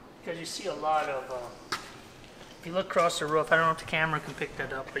car because you see a lot of. If you look across the roof, I don't know if the camera can pick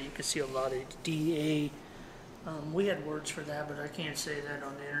that up, but you can see a lot of DA. We had words for that, but I can't say that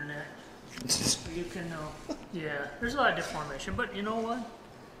on the internet. You can, yeah, there's a lot of deformation, but you know what?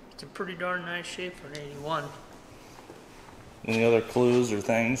 It's in pretty darn nice shape for an 81. Any other clues or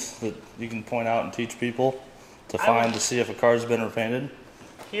things that you can point out and teach people to find to see if a car's been repainted?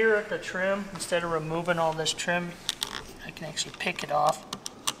 Here at the trim, instead of removing all this trim, I can actually pick it off,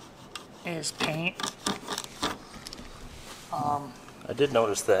 is paint. I did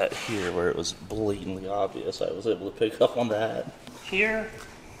notice that here where it was blatantly obvious. I was able to pick up on that. Here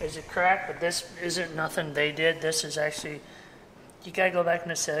is a crack, but this isn't nothing they did. This is actually, you gotta go back in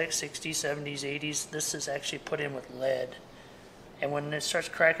the 60s, 70s, 80s. This is actually put in with lead. And when it starts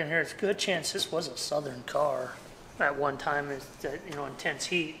cracking here, it's a good chance this was a Southern car at one time. It's you know, intense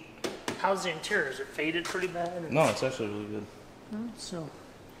heat. How's the interior? Is it faded pretty bad? No, it's actually really good. So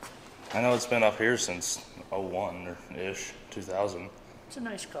I know it's been up here since 01 or ish, 2000. it's a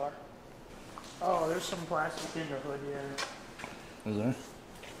nice car. Oh, there's some plastic in the hood, yeah. Is there?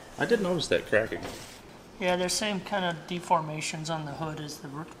 I did notice that cracking. Yeah, there's same kind of deformations on the hood as the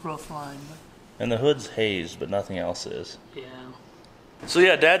roof line. But And the hood's hazed, but nothing else is. yeah. So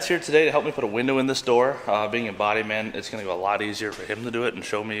yeah, Dad's here today to help me put a window in this door. Being a body man, it's going to go a lot easier for him to do it and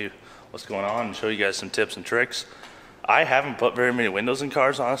show me what's going on and show you guys some tips and tricks. I haven't put very many windows in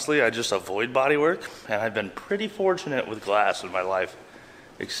cars, honestly. I just avoid body work, and I've been pretty fortunate with glass in my life.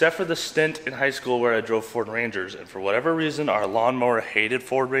 Except for the stint in high school where I drove Ford Rangers, and for whatever reason, our lawnmower hated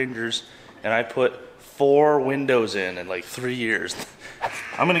Ford Rangers, and I put 4 windows in like 3 years.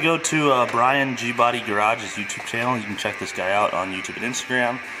 I'm gonna go to Brian G Body Garage, his YouTube channel. You can check this guy out on YouTube and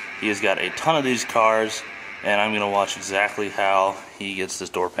Instagram. He has got a ton of these cars, and I'm gonna watch exactly how he gets this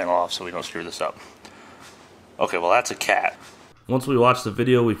door panel off so we don't screw this up. Okay, well that's a cat. Once we watched the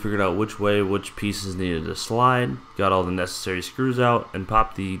video, we figured out which way which pieces needed to slide, got all the necessary screws out, and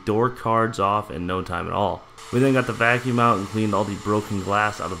popped the door cards off in no time at all. We then got the vacuum out and cleaned all the broken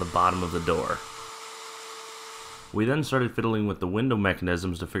glass out of the bottom of the door. We then started fiddling with the window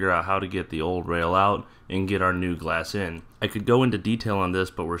mechanisms to figure out how to get the old rail out and get our new glass in. I could go into detail on this,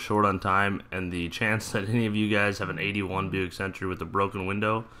 but we're short on time, and the chance that any of you guys have an 81 Buick Century with a broken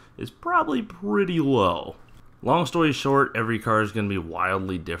window is probably pretty low. Long story short, every car is going to be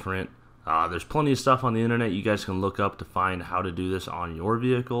wildly different. There's plenty of stuff on the internet you guys can look up to find how to do this on your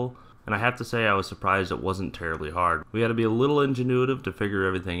vehicle. And I have to say I was surprised it wasn't terribly hard. We had to be a little ingenuitive to figure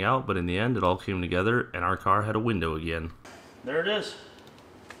everything out, but in the end it all came together and our car had a window again. There it is.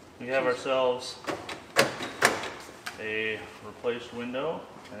 We have ourselves a replaced window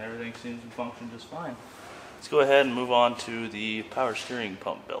and everything seems to function just fine. Let's go ahead and move on to the power steering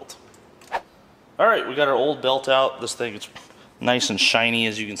pump belt. Alright, we got our old belt out. This thing is nice and shiny,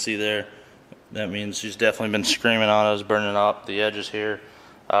 as you can see there. That means she's definitely been screaming on us, burning up the edges here.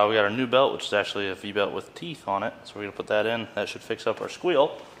 We got our new belt, which is actually a V-belt with teeth on it, so we're going to put that in. That should fix up our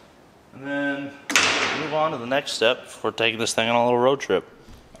squeal. And then move on to the next step before taking this thing on a little road trip.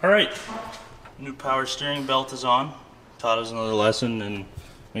 Alright, new power steering belt is on. Taught us another lesson, and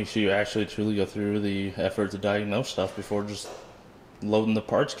make sure you actually truly go through the effort to diagnose stuff before just loading the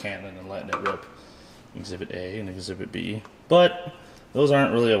parts cannon and letting it rip. Exhibit A and Exhibit B. But those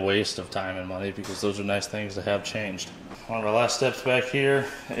aren't really a waste of time and money because those are nice things to have changed. One of our last steps back here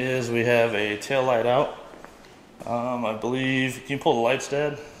is we have a tail light out. I believe, can you pull the lights,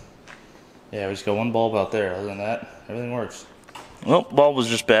 Dad? Yeah, we just got one bulb out there. Other than that, everything works. Well, bulb was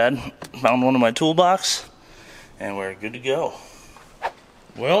just bad. Found one in my toolbox and we're good to go.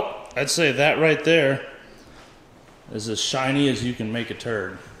 Well, I'd say that right there is as shiny as you can make a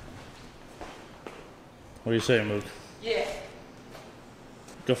turd. What do you say, Mook? Yeah.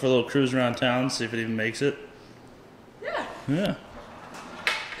 Go for a little cruise around town, see if it even makes it? Yeah. Yeah.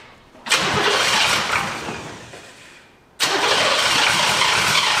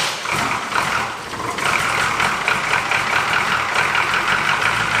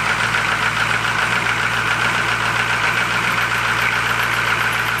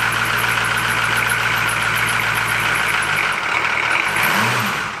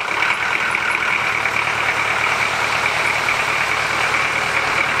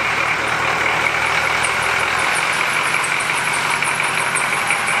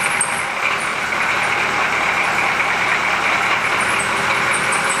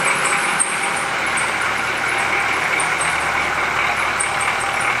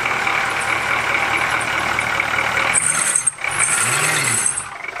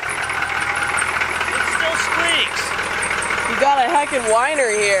 Heckin' whiner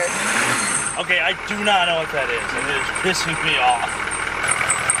here. Okay, I do not know what that is, and it is pissing me off.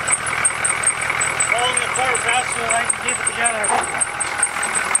 Rolling the car faster than I can keep it together.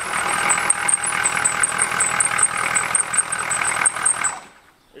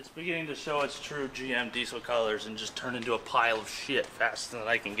 It's beginning to show its true GM diesel colors and just turn into a pile of shit faster than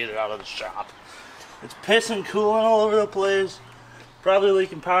I can get it out of the shop. It's pissing, cooling all over the place, probably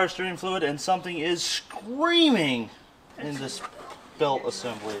leaking power steering fluid, and something is screaming in this belt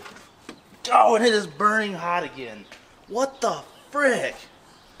assembly. Oh, and it is burning hot again. What the frick?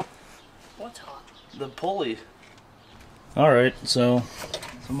 What's hot? The pulley. Alright, so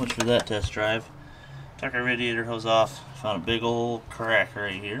much for that test drive. Took our radiator hose off. Found a big old crack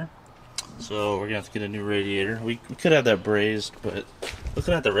right here. So we're gonna have to get a new radiator. We could have that brazed, but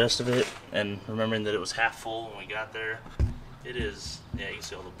looking at the rest of it and remembering that it was half full when we got there, It is, yeah, you can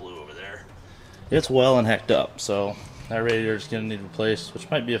see all the blue over there. It's well and hecked up, so that radiator is going to need replaced, which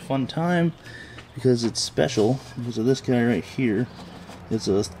might be a fun time because it's special because of this guy right here. It's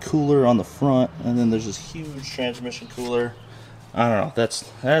a cooler on the front, and then there's this huge transmission cooler. I don't know,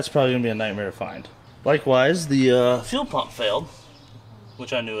 that's probably going to be a nightmare to find. Likewise, the fuel pump failed,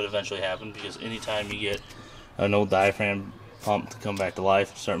 which I knew would eventually happen because anytime you get an old diaphragm pump to come back to life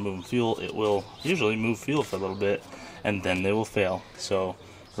and start moving fuel, it will usually move fuel for a little bit, and then they will fail. So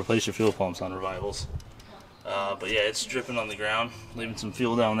replace your fuel pumps on revivals. But yeah, it's dripping on the ground, leaving some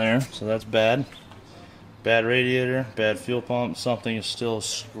fuel down there, so that's bad. Bad radiator, bad fuel pump. Something is still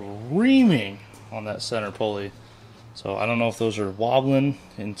screaming on that center pulley. So I don't know if those are wobbling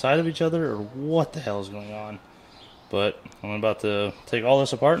inside of each other or what the hell is going on. But I'm about to take all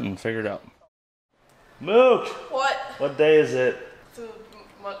this apart and figure it out. Mook! What? What day is it?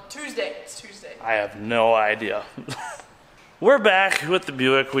 Tuesday. It's Tuesday. I have no idea. We're back with the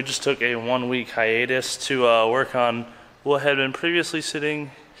Buick. We just took a 1-week hiatus to work on what had been previously sitting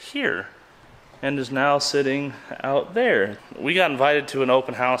here and is now sitting out there. We got invited to an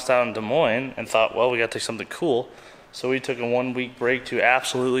open house down in Des Moines and thought, well, we got to take something cool. So we took a 1-week break to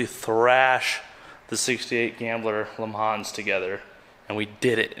absolutely thrash the 68 Gambler Le Mans together. And we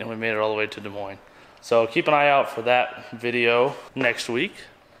did it, and we made it all the way to Des Moines. So keep an eye out for that video next week.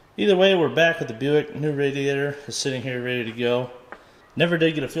 Either way, we're back with the Buick. New radiator is sitting here ready to go. Never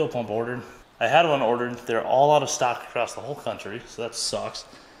did get a fuel pump ordered. I had one ordered. They're all out of stock across the whole country, so that sucks.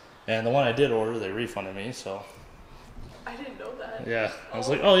 And the one I did order, they refunded me, so. I didn't know that. Yeah, I was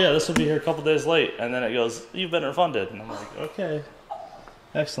like, oh yeah, this will be here a couple days late. And then it goes, you've been refunded. And I'm like, okay,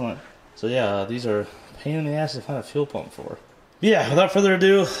 excellent. So yeah, these are a pain in the ass to find a fuel pump for. Yeah, without further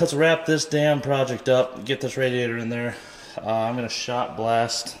ado, let's wrap this damn project up, get this radiator in there. I'm going to shot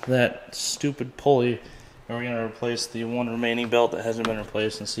blast that stupid pulley, and we're going to replace the one remaining belt that hasn't been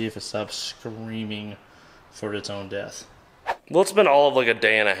replaced and see if it stops screaming for its own death. Well, it's been all of like a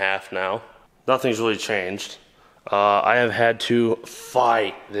day and a half now. Nothing's really changed. I have had to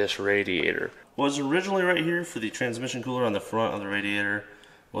fight this radiator. What was originally right here for the transmission cooler on the front of the radiator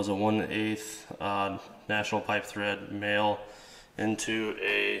was a 1/8 national pipe thread male into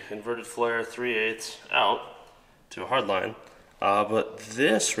a inverted flare 3/8 out to a hardline. But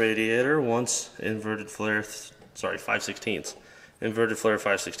this radiator wants inverted flare, 5/16. Inverted flare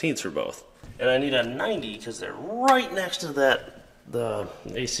 5/16 for both. And I need a 90 because they're right next to the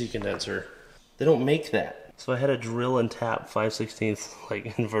AC condenser. They don't make that. So I had to drill and tap 5/16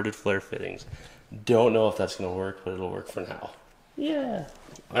 like inverted flare fittings. Don't know if that's gonna work, but it'll work for now. Yeah.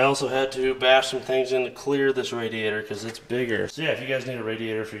 I also had to bash some things in to clear this radiator because it's bigger. So yeah, if you guys need a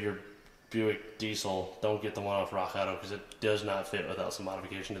radiator for your Buick diesel, don't get the one off Rock Auto because it does not fit without some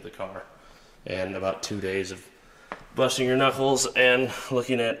modification to the car. And about 2 days of busting your knuckles and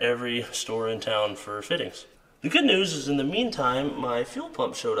looking at every store in town for fittings. The good news is in the meantime, my fuel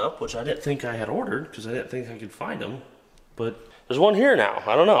pump showed up, which I didn't think I had ordered because I didn't think I could find them. But there's one here now.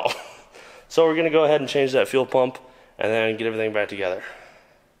 I don't know. So we're going to go ahead and change that fuel pump and then get everything back together.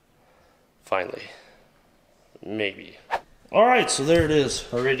 Finally. Maybe. Alright, so there it is.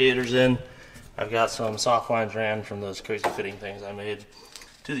 Our radiator's in. I've got some soft lines ran from those crazy fitting things I made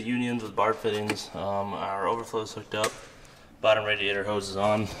to the unions with bar fittings. Our overflow's hooked up. Bottom radiator hose is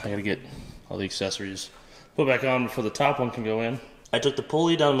on. I gotta get all the accessories put back on before the top one can go in. I took the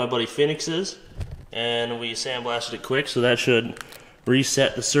pulley down to my buddy Phoenix's and we sandblasted it quick, so that should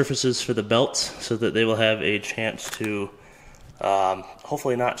reset the surfaces for the belts so that they will have a chance to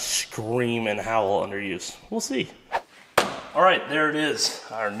hopefully not scream and howl under use. We'll see. Alright, there it is.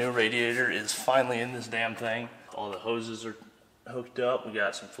 Our new radiator is finally in this damn thing. All the hoses are hooked up. We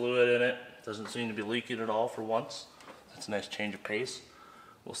got some fluid in it. Doesn't seem to be leaking at all for once. That's a nice change of pace.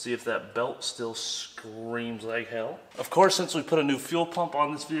 We'll see if that belt still screams like hell. Of course, since we put a new fuel pump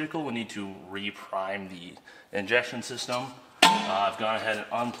on this vehicle, we need to reprime the injection system. I've gone ahead and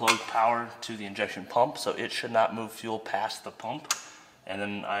unplugged power to the injection pump, so it should not move fuel past the pump. And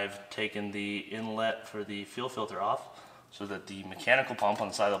then I've taken the inlet for the fuel filter off so that the mechanical pump on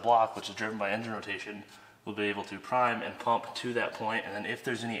the side of the block, which is driven by engine rotation, will be able to prime and pump to that point. And then if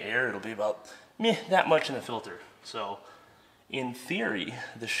there's any air, it'll be about that much in the filter. So in theory,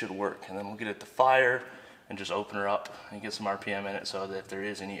 this should work. And then we'll get it to fire and just open her up and get some RPM in it so that if there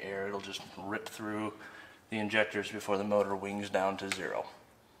is any air, it'll just rip through the injectors before the motor wings down to 0.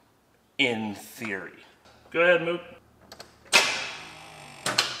 In theory. Go ahead, Mook.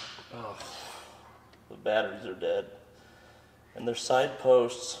 Oh, the batteries are dead. And their side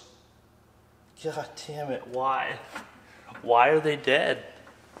posts, god damn it, why? Why are they dead?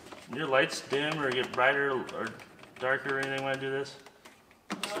 Your lights dim or get brighter or darker or anything when I do this?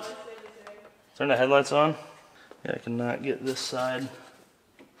 Turn the headlights on. Yeah, I cannot get this side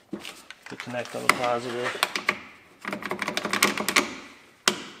to connect on the positive.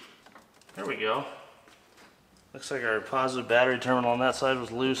 There we go. Looks like our positive battery terminal on that side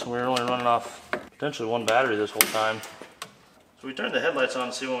was loose and we were only running off potentially one battery this whole time. So we turned the headlights on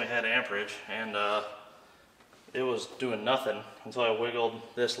to see when we had amperage, and it was doing nothing until I wiggled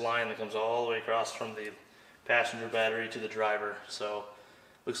this line that comes all the way across from the passenger battery to the driver. So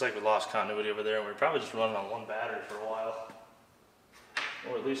looks like we lost continuity over there, and we were probably just running on one battery for a while.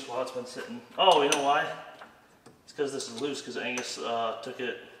 Or at least while it's been sitting. Oh, you know why? It's because this is loose, because Angus took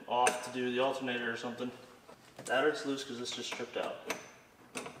it off to do the alternator or something. Battery's loose because it's just stripped out.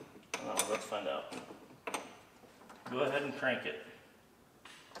 Oh, let's find out. Go ahead and crank it.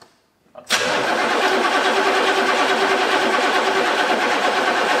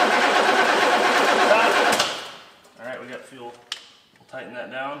 Alright, we got fuel. We'll tighten that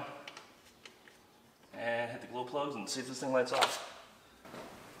down and hit the glow plugs and see if this thing lights off.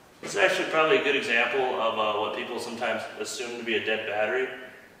 This is actually probably a good example of what people sometimes assume to be a dead battery.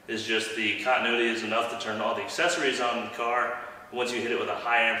 Is just the continuity is enough to turn all the accessories on in the car. Once you hit it with a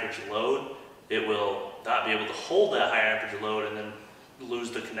high amperage load, it will not be able to hold that high amperage load and then lose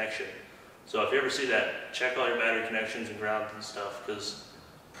the connection. So if you ever see that, check all your battery connections and grounds and stuff, because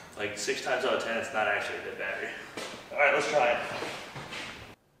like 6 times out of 10 it's not actually a dead battery. Alright, let's try it.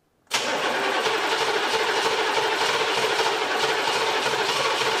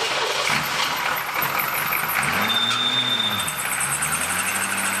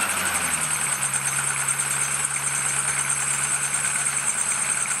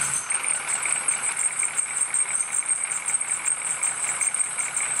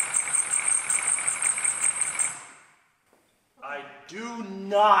 I do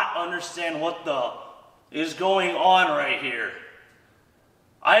not understand what the is going on right here.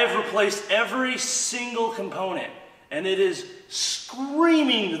 I have replaced every single component and it is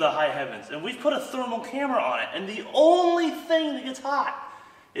screaming to the high heavens, and we've put a thermal camera on it, and the only thing that gets hot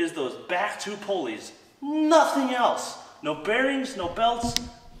is those back 2 pulleys. Nothing else. No bearings, no belts,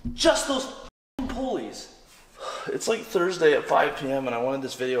 just those pulleys. It's like Thursday at 5 p.m. and I wanted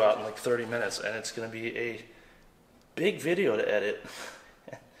this video out in like 30 minutes, and it's going to be a big video to edit.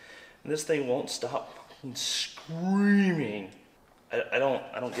 And this thing won't stop screaming. I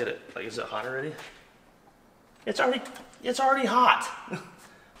don't get it. Like, is it hot already? It's already hot.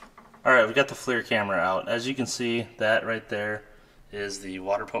 All right, we got the FLIR camera out. As you can see, that right there is the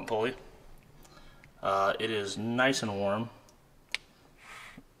water pump pulley. It is nice and warm.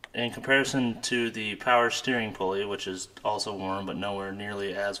 In comparison to the power steering pulley, which is also warm, but nowhere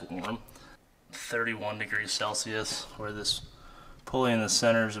nearly as warm. 31 degrees Celsius, where this pulley in the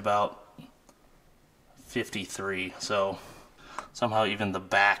center is about 53. So somehow even the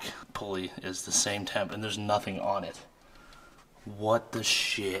back pulley is the same temp, and there's nothing on it. What the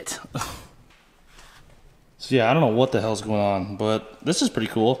shit? So yeah, I don't know what the hell's going on, but this is pretty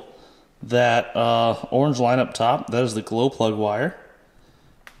cool. That orange line up top, that is the glow plug wire.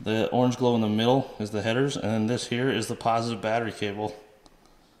 The orange glow in the middle is the headers, and then this here is the positive battery cable.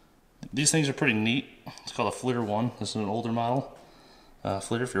 These things are pretty neat. It's called a FLIR 1. This is an older model.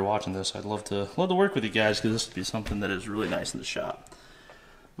 FLIR, if you're watching this, I'd love to work with you guys, because this would be something that is really nice in the shop.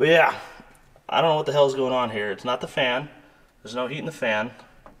 But yeah, I don't know what the hell is going on here. It's not the fan. There's no heat in the fan.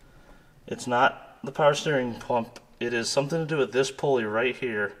 It's not the power steering pump. It is something to do with this pulley right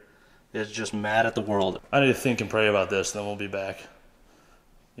here. It's just mad at the world. I need to think and pray about this, then we'll be back.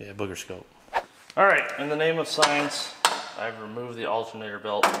 Yeah, booger scope. Alright, in the name of science, I've removed the alternator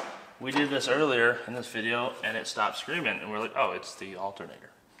belt. We did this earlier in this video, and it stopped screaming, and we're like, oh, it's the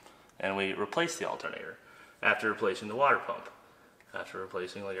alternator. And we replaced the alternator after replacing the water pump, after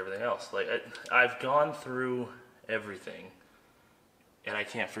replacing like everything else. Like I've gone through everything, and I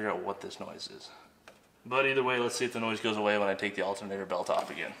can't figure out what this noise is. But either way, let's see if the noise goes away when I take the alternator belt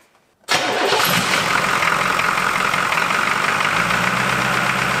off again.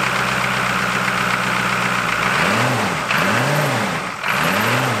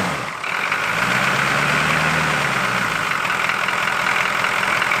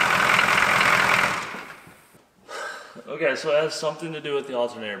 Okay, so it has something to do with the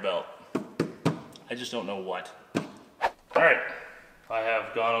alternator belt. I just don't know what. Alright, I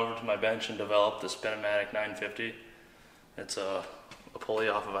have gone over to my bench and developed the Spinomatic 950. It's a pulley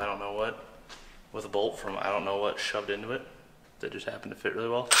off of I don't know what, with a bolt from I don't know what shoved into it that just happened to fit really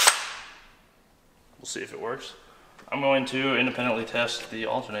well. We'll see if it works. I'm going to independently test the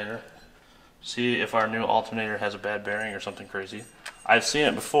alternator See if our new alternator has a bad bearing or something crazy. I've seen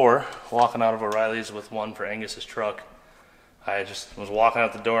it before, walking out of O'Reilly's with one for Angus's truck. I just was walking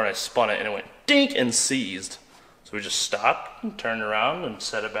out the door and I spun it and it went dink and seized. So we just stopped and turned around and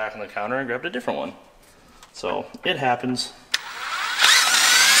set it back on the counter and grabbed a different one. So it happens.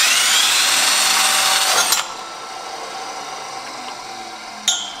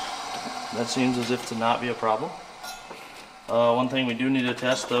 That seems as if to not be a problem. One thing we do need to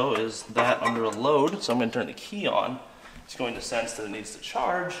test though is that under a load, so I'm going to turn the key on. It's going to sense that it needs to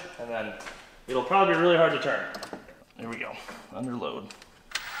charge, and then it'll probably be really hard to turn. There we go, under load.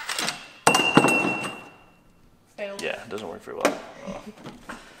 Failed. Yeah, it doesn't work very well.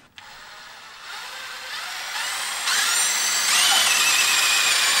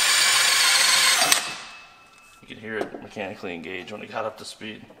 You could hear it mechanically engage when it got up to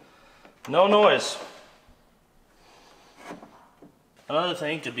speed. No noise. Another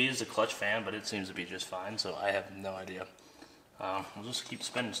thing could be is the clutch fan, but it seems to be just fine, so I have no idea. We'll just keep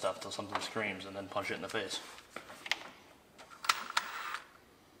spinning stuff till something screams and then punch it in the face.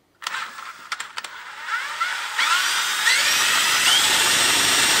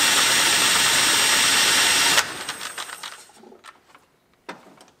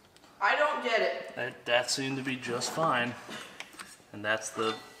 I don't get it. That seemed to be just fine. And that's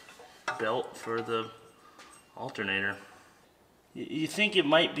the belt for the alternator. You think it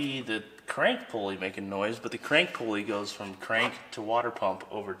might be the crank pulley making noise, but the crank pulley goes from crank to water pump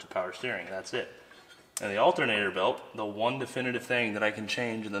over to power steering. That's it. And the alternator belt, the one definitive thing that I can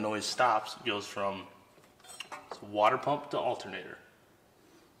change and the noise stops, goes from water pump to alternator.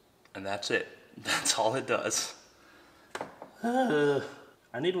 And that's it. That's all it does. I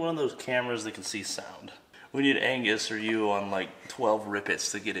need one of those cameras that can see sound. We need Angus or you on like 12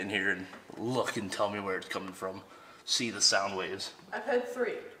 rippets to get in here and look and tell me where it's coming from. See the sound waves. I've had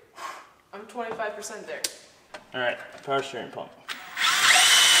 3. I'm 25% there. Alright, power steering pump.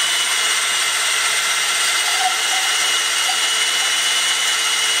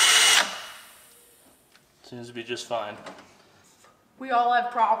 Seems to be just fine. We all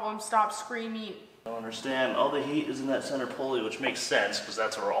have problems. Stop screaming. I don't understand. All the heat is in that center pulley, which makes sense because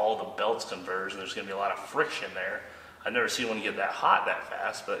that's where all the belts converge and there's going to be a lot of friction there. I've never seen one get that hot that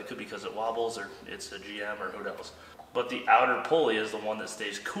fast, but it could be because it wobbles or it's a GM or who knows. But the outer pulley is the one that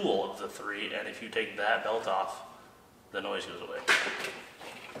stays cool of the 3, and if you take that belt off, the noise goes away.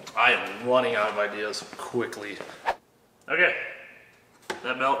 I am running out of ideas quickly. Okay,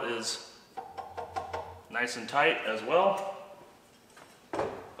 that belt is nice and tight as well,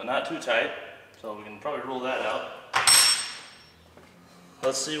 but not too tight, so we can probably roll that out.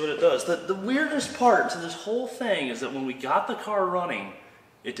 Let's see what it does. The weirdest part to this whole thing is that when we got the car running,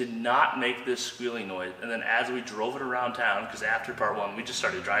 it did not make this squealing noise. And then as we drove it around town, because after part 1, we just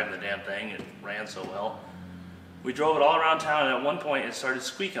started driving the damn thing. It ran so well. We drove it all around town, and at one point it started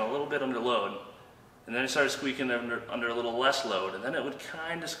squeaking a little bit under load. And then it started squeaking under a little less load. And then it would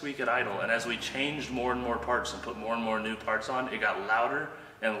kind of squeak at idle. And as we changed more and more parts and put more and more new parts on, it got louder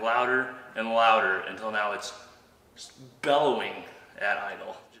and louder and louder until now it's bellowing at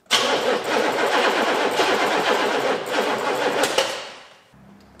idle.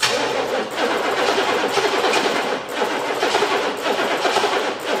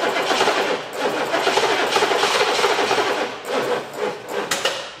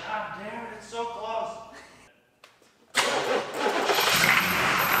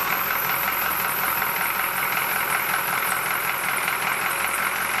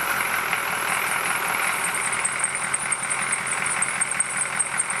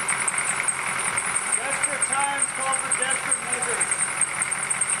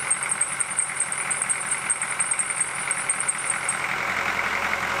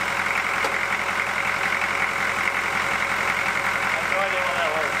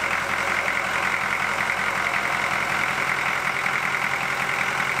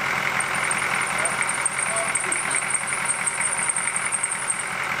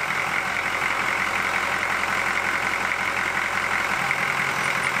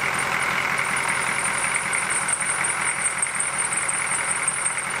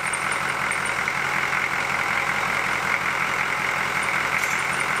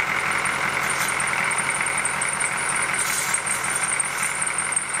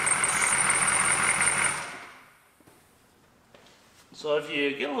 So if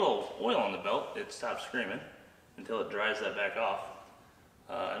you get a little oil on the belt, it stops screaming until it dries that back off.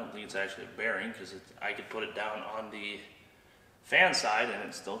 I don't think it's actually a bearing because I could put it down on the fan side and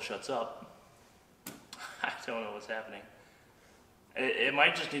it still shuts up. I don't know what's happening. It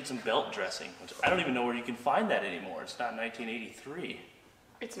might just need some belt dressing, which I don't even know where you can find that anymore. It's not 1983.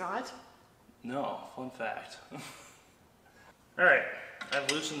 It's not? No, fun fact. Alright,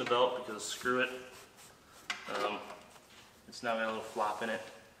 I've loosened the belt because screw it. It's now got a little flop in it.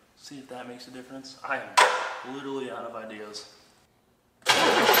 See if that makes a difference. I am literally out of ideas.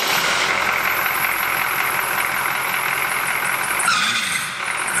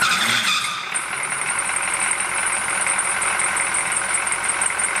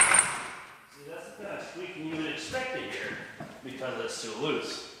 Because it's too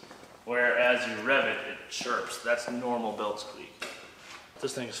loose. Whereas you rev it, it chirps. That's normal belt squeak.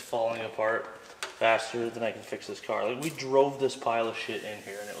 This thing is falling apart faster than I can fix this car. Like, we drove this pile of shit in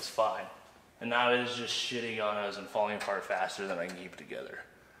here and it was fine. And now it is just shitting on us and falling apart faster than I can keep it together.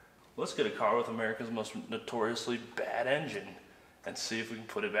 Let's get a car with America's most notoriously bad engine and see if we can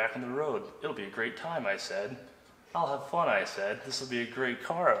put it back on the road. It'll be a great time, I said. I'll have fun, I said. This will be a great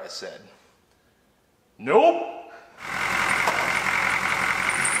car, I said. Nope!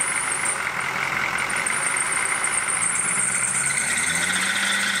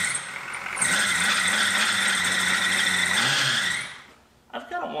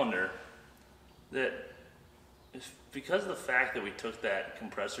 Wonder that if, because of the fact that we took that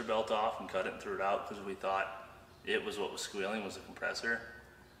compressor belt off and cut it and threw it out because we thought it was what was squealing was the compressor,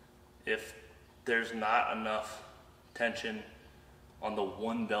 if there's not enough tension on the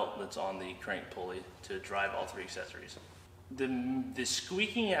one belt that's on the crank pulley to drive all three accessories. The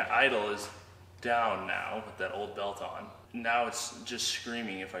squeaking at idle is down now with that old belt on. Now it's just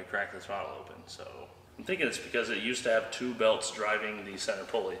screaming if I crack the throttle open. So I'm thinking it's because it used to have two belts driving the center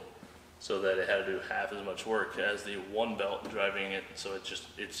pulley, so that it had to do half as much work as the one belt driving it, so it's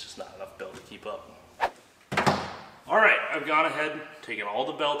just not enough belt to keep up. Alright, I've gone ahead, taken all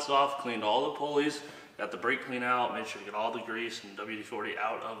the belts off, cleaned all the pulleys, got the brake clean out, made sure to get all the grease and WD-40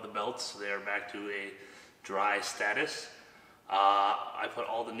 out of the belts so they are back to a dry status. I put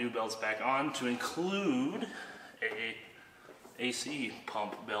all the new belts back on to include a AC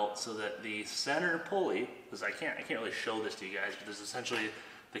pump belt so that the center pulley, because I can't really show this to you guys, but this is essentially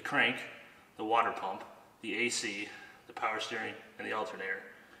the crank, the water pump, the AC, the power steering, and the alternator.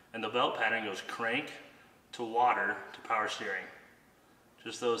 And the belt pattern goes crank to water to power steering.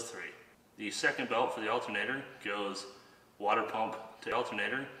 Just those three. The second belt for the alternator goes water pump to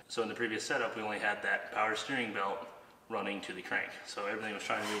alternator. So in the previous setup, we only had that power steering belt running to the crank. So everything was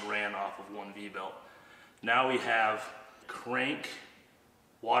trying to be ran off of one V belt. Now we have crank,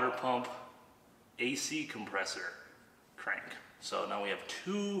 water pump, AC compressor, crank. So now we have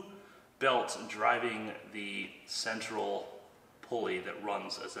two belts driving the central pulley that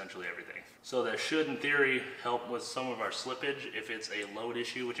runs essentially everything. So that should, in theory, help with some of our slippage if it's a load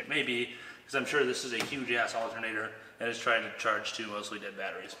issue, which it may be, because I'm sure this is a huge ass alternator and it's trying to charge two mostly dead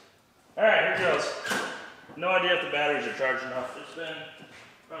batteries. All right, here it goes. No idea if the batteries are charged enough. It's been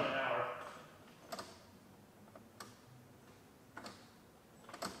probably an hour.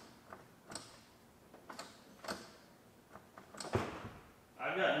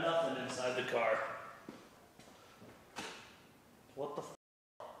 I've got nothing inside the car. What the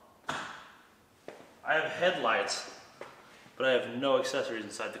f? I have headlights, but I have no accessories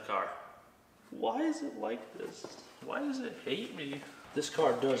inside the car. Why is it like this? Why does it hate me? This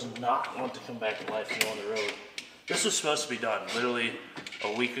car does not want to come back to life and go on the road. This was supposed to be done literally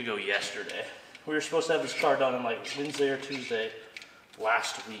a week ago yesterday. We were supposed to have this car done on like Wednesday or Tuesday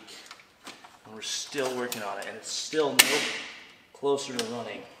last week. And we're still working on it, and it's still no closer to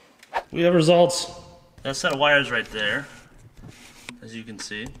running. We have results. That set of wires right there, as you can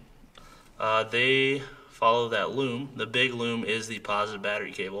see, they follow that loom. The big loom is the positive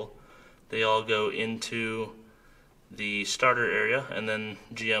battery cable. They all go into the starter area, and then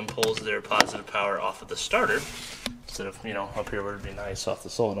GM pulls their positive power off of the starter instead of, you know, up here where it'd be nice off the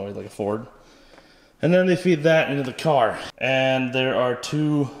solenoid like a Ford. And then they feed that into the car. And there are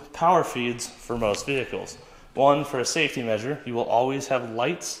two power feeds for most vehicles. One, for a safety measure, you will always have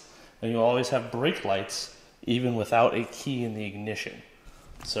lights and you'll always have brake lights even without a key in the ignition.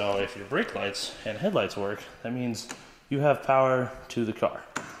 So if your brake lights and headlights work, that means you have power to the car.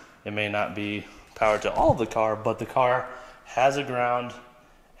 It may not be power to all of the car, but the car has a ground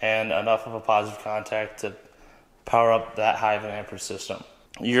and enough of a positive contact to power up that high of an ampere system.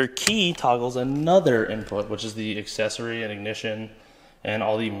 Your key toggles another input, which is the accessory and ignition, and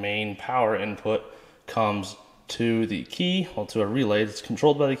all the main power input comes to the key, well, to a relay that's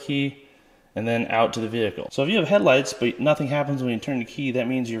controlled by the key, and then out to the vehicle. So if you have headlights, but nothing happens when you turn the key, that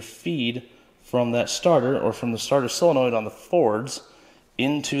means your feed from that starter, or from the starter solenoid on the Fords,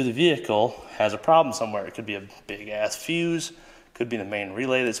 into the vehicle has a problem somewhere. It could be a big ass fuse, could be the main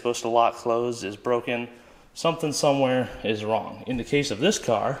relay that's supposed to lock closed is broken. Something somewhere is wrong. In the case of this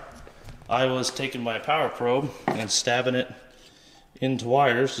car, I was taking my power probe and stabbing it into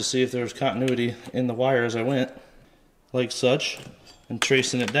wires to see if there was continuity in the wire as I went, like such, and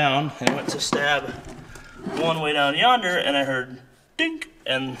tracing it down. And I went to stab one way down yonder, and I heard dink,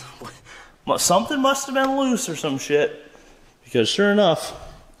 and something must have been loose or some shit, because sure enough,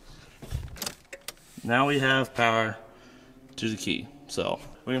 now we have power to the key. So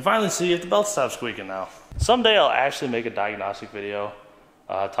we can finally see if the belt stops squeaking now. Someday I'll actually make a diagnostic video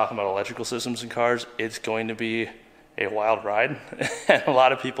talking about electrical systems in cars. It's going to be a wild ride. And a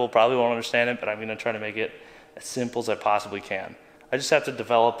lot of people probably won't understand it, but I'm going to try to make it as simple as I possibly can. I just have to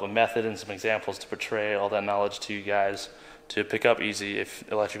develop a method and some examples to portray all that knowledge to you guys to pick up easy if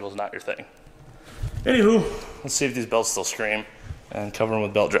electrical is not your thing. Anywho, let's see if these belts still scream and cover them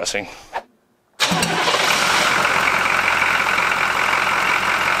with belt dressing.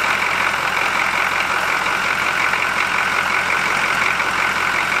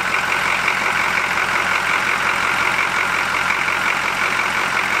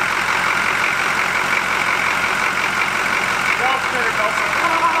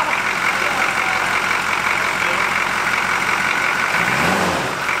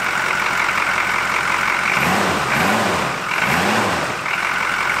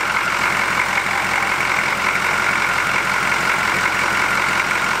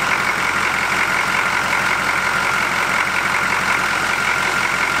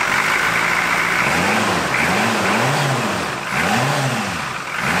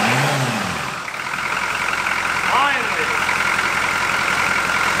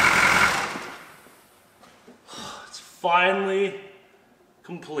 Finally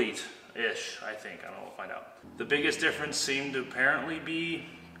complete-ish, I think. I don't know, we'll find out. The biggest difference seemed to apparently be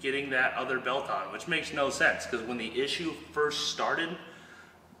getting that other belt on, which makes no sense, because when the issue first started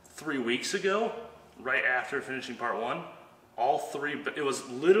 3 weeks ago, right after finishing part 1, all three, it was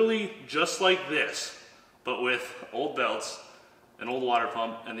literally just like this, but with old belts, an old water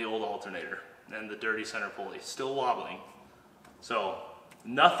pump, and the old alternator, and the dirty center pulley, still wobbling. So,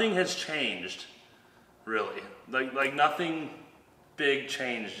 nothing has changed. Really, like nothing big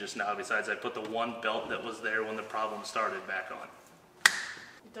changed just now, besides I put the one belt that was there when the problem started back on.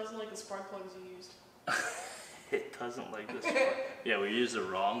 It doesn't like the spark plugs you used. It doesn't like the spark. Yeah, we used the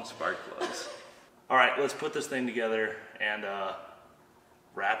wrong spark plugs. All right, let's put this thing together and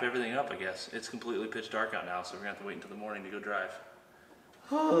wrap everything up, I guess. It's completely pitch dark out now, so we're gonna have to wait until the morning to go drive.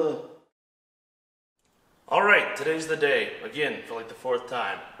 All right, today's the day. Again, for like the 4th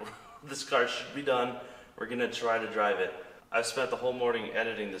time. This car should be done. We're gonna try to drive it. I've spent the whole morning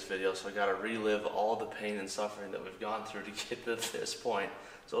editing this video, so I gotta relive all the pain and suffering that we've gone through to get to this point.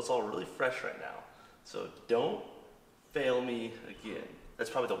 So it's all really fresh right now. So don't fail me again.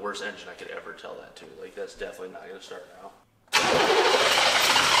 That's probably the worst engine I could ever tell that to. Like, that's definitely not gonna start now.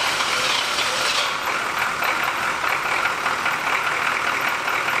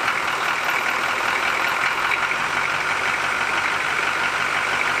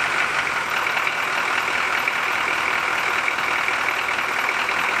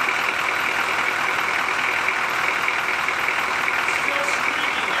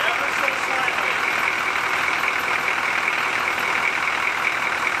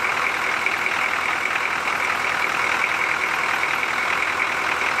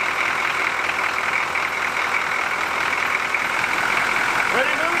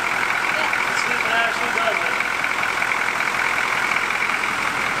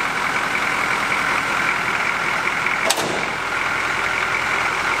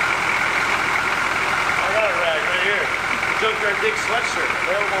 Junkyard Digs sweatshirt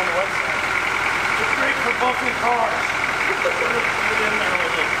available on the website. It's great for buffing cars. Put it in there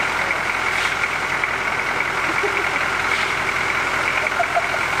with it.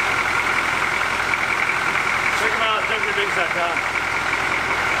 Check them out at junkyarddigs.com.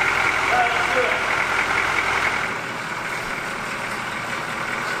 Alright, let's do it.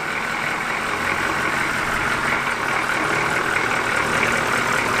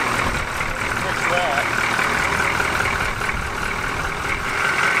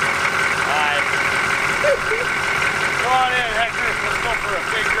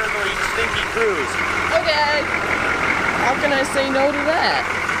 Stinky cruise. Okay. How can I say no to that?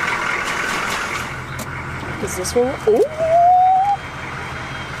 Is this one? Ooh!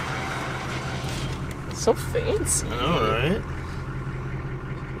 So fancy. I know, right?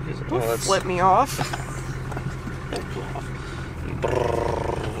 Don't flip me off.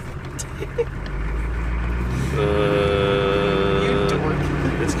 You dork.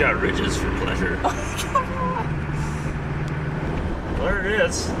 It's got ridges for pleasure. There it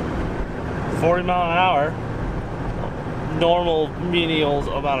is. 40 mile an hour. normal menial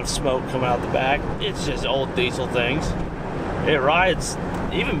amount of smoke coming out the back. It's just old diesel things. It rides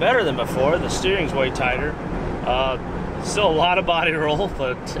even better than before. The steering's way tighter. Still a lot of body roll,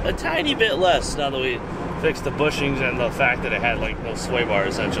 but a tiny bit less now that we fixed the bushings and the fact that it had like no sway bar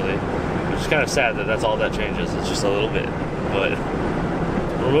essentially. Which is kind of sad that that's all that changes. It's just a little bit, but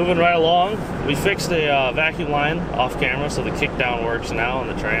we're moving right along. We fixed the vacuum line off camera, so the kickdown works now on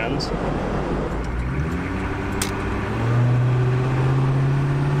the trans.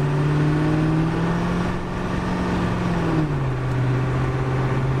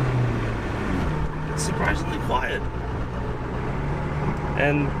 It's surprisingly quiet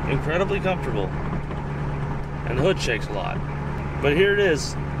and incredibly comfortable, and the hood shakes a lot. But here it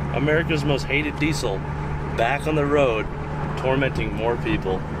is, America's most hated diesel, back on the road, tormenting more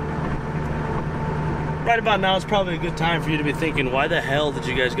people. Right about now, it's probably a good time for you to be thinking, why the hell did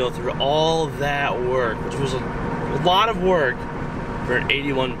you guys go through all that work, which was a lot of work for an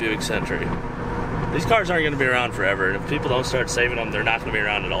 81 Buick Century. These cars aren't going to be around forever, and if people don't start saving them, they're not going to be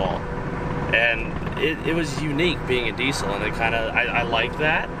around at all. And it was unique being a diesel, and it kind of, I like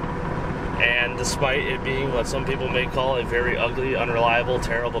that. And despite it being what some people may call a very ugly, unreliable,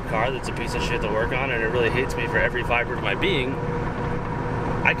 terrible car that's a piece of shit to work on, and it really hates me for every fiber of my being,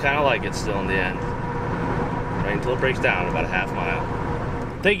 I kind of like it still in the end. Right until it breaks down about a half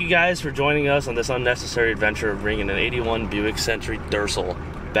mile. Thank you guys for joining us on this unnecessary adventure of bringing an 81 Buick Century Dursel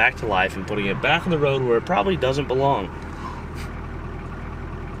back to life and putting it back on the road where it probably doesn't belong.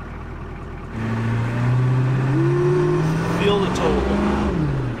 Feel the toll.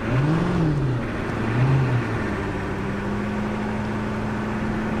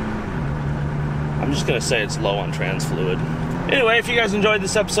 I'm just gonna say it's low on trans fluid. Anyway, if you guys enjoyed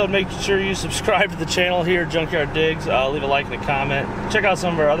this episode, make sure you subscribe to the channel here, Junkyard Digs. Leave a like and a comment. Check out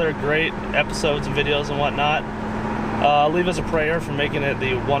some of our other great episodes and videos and whatnot. Leave us a prayer for making it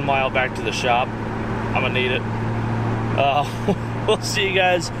the 1 mile back to the shop. I'm gonna need it. We'll see you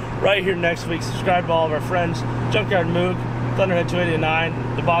guys right here next week. Subscribe to all of our friends, Junkyard Mook, Thunderhead 289,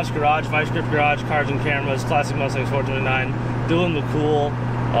 Deboss Garage, Vice Grip Garage, Cars and Cameras, Classic Mustangs 429, doing McCool,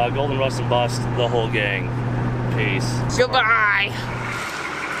 Golden Rust and Bust, the whole gang. Peace. Goodbye.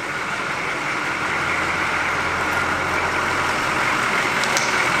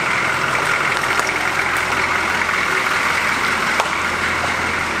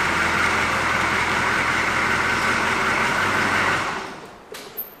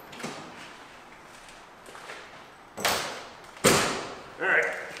 All right,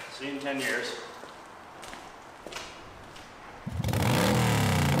 see you in 10 years.